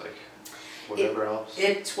helps. Like, whatever helps.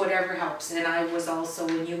 It's whatever helps. And I was also,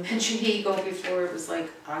 when you mentioned ego before, it was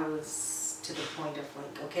like, I was to the point of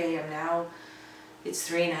like, okay, it's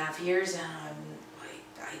 3.5 years, and I'm like,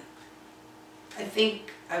 I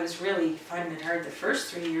think I was really finding it hard the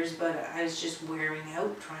first 3 years, but I was just wearing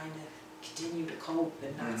out trying to continue to cope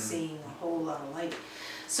and not seeing a whole lot of light.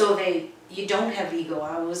 So you don't have ego.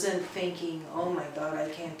 I wasn't thinking, oh my God, I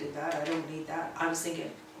can't do that, I don't need that. I was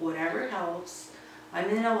thinking, whatever helps. I'm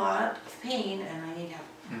in a lot of pain and I need help.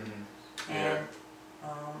 And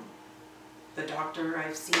the doctor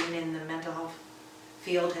I've seen in the mental health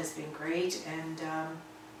field has been great, and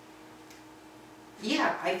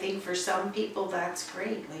I think for some people that's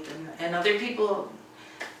great. Like, and other people,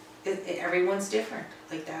 everyone's different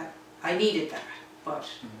like that. I needed that, but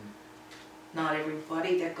not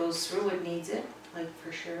everybody that goes through it needs it, like,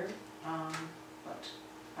 for sure. But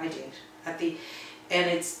I did and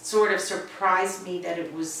it sort of surprised me that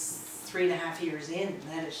it was 3.5 years in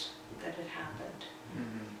that it happened.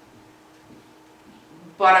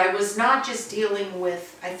 But I was not just dealing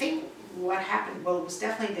with, I think what happened, well, it was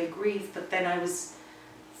definitely the grief, but then I was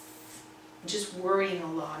just worrying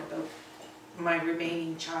a lot about my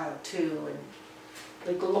remaining child too, and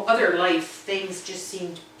like other life things just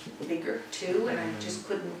seemed bigger too, and I just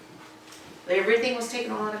couldn't, everything was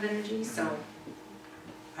taking a lot of energy, so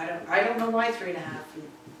I don't know why 3.5.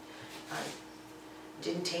 I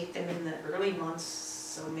didn't take them in the early months,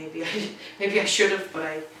 so maybe I should have, but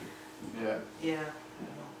I don't know.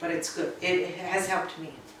 But it's good. It has helped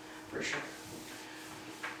me for sure.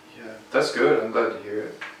 Yeah, that's good. I'm glad to hear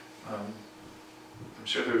it. I'm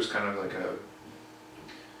sure there was kind of like a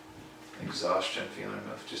exhaustion feeling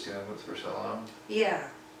of just dealing with it for so long. Yeah,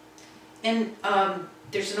 and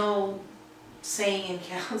there's an old saying in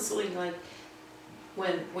counseling, like,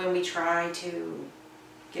 when we try to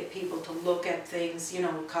get people to look at things,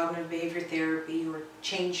 cognitive behavior therapy, or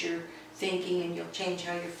change your thinking and you'll change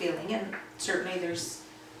how you're feeling, and certainly there's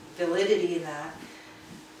validity in that,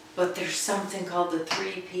 but there's something called the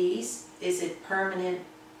 3 Ps. Is it permanent,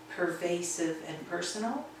 pervasive, and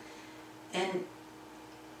personal? And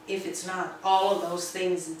if it's not all of those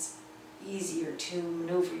things, it's easier to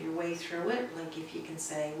maneuver your way through it. Like if you can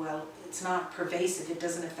say, well, it's not pervasive, it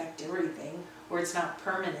doesn't affect everything, or it's not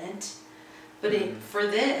permanent. But for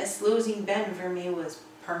this, losing Ben for me was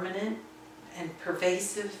permanent and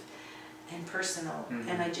pervasive and personal,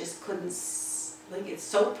 and I just couldn't like it's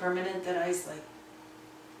so permanent that I was like,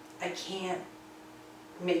 I can't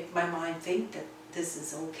make my mind think that this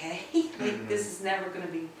is okay. Like this is never gonna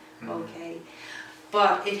be okay.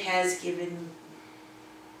 But it has given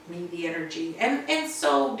me the energy, and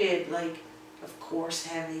so did, like, of course,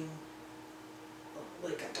 having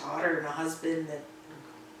like a daughter and a husband,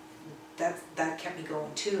 that kept me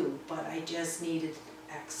going too. But I just needed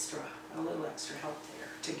a little extra help there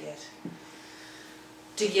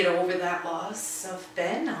to get over that loss of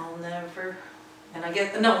Ben. I'll never, and I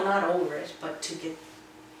get, no, not over it, but to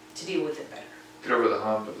deal with it better. Get over the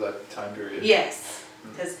hump of that time period. Yes,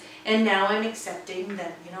 because, and now I'm accepting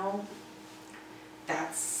that, you know,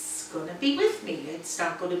 that's gonna be with me. It's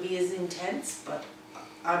not gonna be as intense, but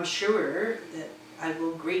I'm sure that I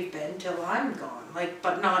will grieve Ben till I'm gone. Like,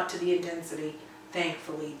 but not to the intensity,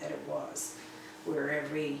 thankfully, that it was, where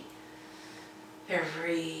every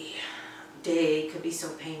day could be so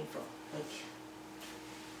painful. Like,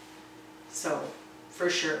 so for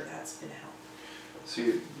sure that's been a help. So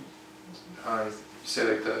you say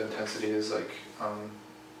like the intensity is like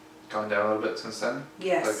gone down a little bit since then?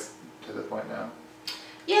 Yes. Like to the point now?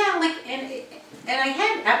 Yeah, like, and I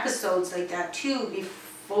had episodes like that too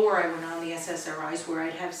before I went on the SSRIs, where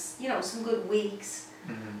I'd have, you know, some good weeks,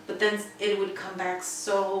 but then it would come back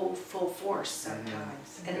so full force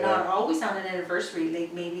sometimes, and not always on an anniversary.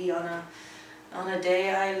 Like maybe on a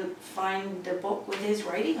day I find a book with his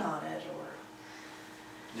writing on it,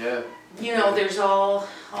 or you know, there's all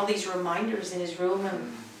these reminders in his room,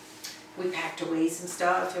 and we packed away some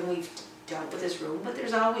stuff, and we've dealt with his room, but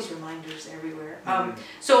there's always reminders everywhere.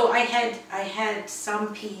 So I had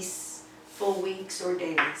some peace full weeks or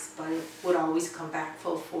days, but it would always come back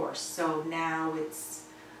full force. So now it's,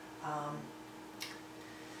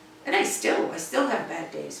 and I still have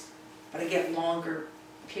bad days, but I get longer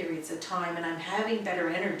periods of time, and I'm having better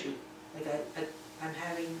energy. Like I'm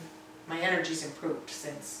having, my energy's improved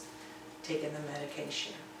since taking the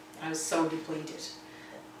medication. I was so depleted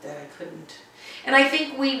that I couldn't. And I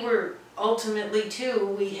think we were ultimately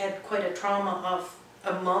too, we had quite a trauma of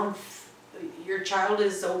a month. Your child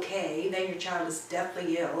is okay, then your child is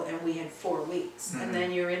deathly ill, and we had 4 weeks. And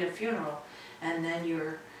then you're in a funeral, and then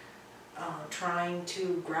you're trying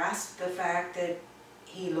to grasp the fact that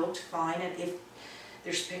he looked fine. And if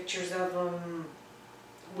there's pictures of him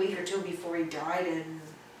a week or two before he died,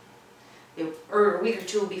 or a week or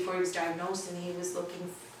two before he was diagnosed, and he was looking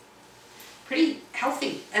pretty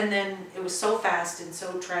healthy. And then it was so fast and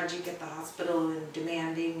so tragic at the hospital, and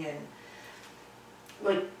demanding, and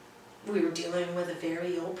like we were dealing with a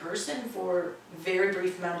very ill person for a very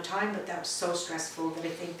brief amount of time, but that was so stressful that I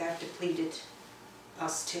think that depleted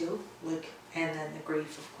us too, like, and then the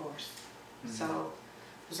grief, of course. So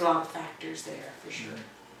there's a lot of factors there for sure.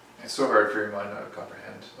 It's so hard for your mind to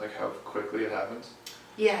comprehend, like how quickly it happens.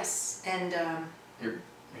 Yes, and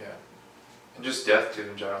and just death too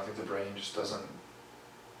in general. I think the brain just doesn't.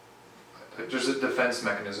 There's a defense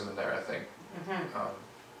mechanism in there, I think,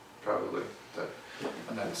 probably that,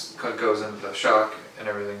 and that goes into the shock and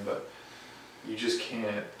everything. But you just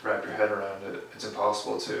can't wrap your head around it. It's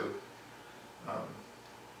impossible to.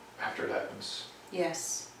 After it happens.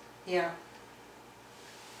 Yes. Yeah,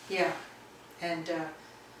 and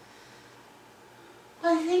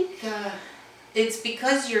I think it's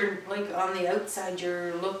because you're like on the outside,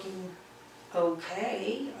 you're looking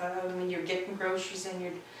okay. When you're getting groceries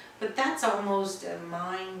and but that's almost a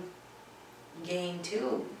mind game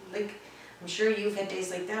too. Like, I'm sure you've had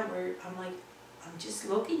days like that where I'm like, I'm just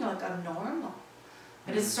looking like I'm normal,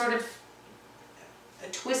 and it's sort of a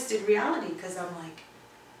twisted reality, because I'm like,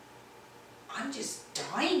 I'm just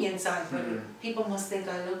dying inside, but people must think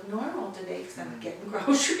I look normal today because I'm getting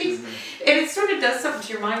groceries. And it sort of does something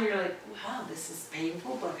to your mind. You're like, wow, this is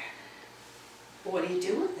painful, but what do you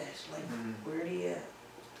do with it? Like, where do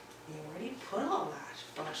you put all that?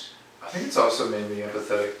 But I think it's also made me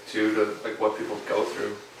empathetic too to like what people go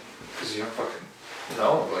through, because you don't fucking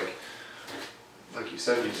know. Like you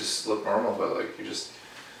said, you just look normal, but like you just.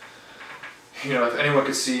 You know, if anyone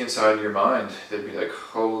could see inside your mind, they'd be like,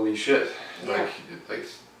 holy shit. Yeah. Like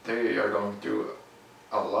they are going through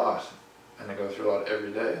a lot, and they go through a lot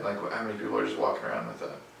every day. Like, how many people are just walking around with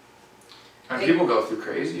that? And people go through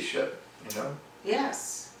crazy shit, you know?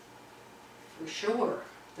 Yes, for sure.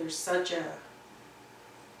 There's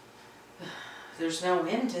there's no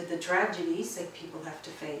end to the tragedies that people have to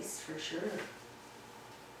face, for sure.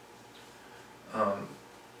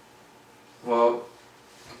 Well,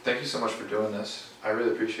 thank you so much for doing this. I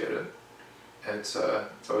really appreciate it. It's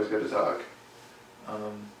always good to talk.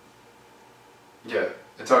 And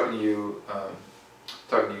talking to you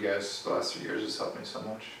guys the last 3 years has helped me so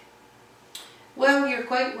much. Well, you're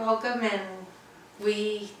quite welcome, and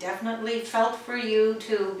we definitely felt for you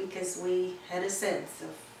too, because we had a sense of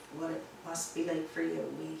what it must be like for you.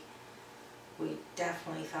 We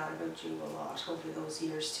definitely thought about you a lot over those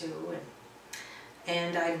years too,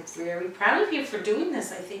 and I'm very proud of you for doing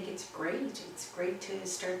this. I think it's great. It's great to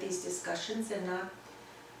start these discussions and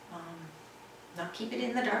not keep it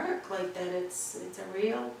in the dark like that. It's a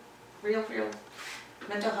real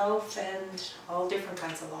mental health, and all different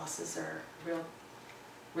kinds of losses are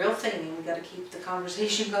real thing, and we got to keep the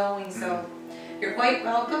conversation going. So you're quite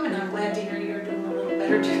welcome, and I'm glad to hear you're doing a little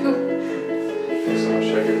better too. Thanks so much. I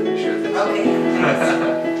really appreciate this. Okay,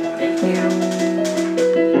 thanks. Thank you.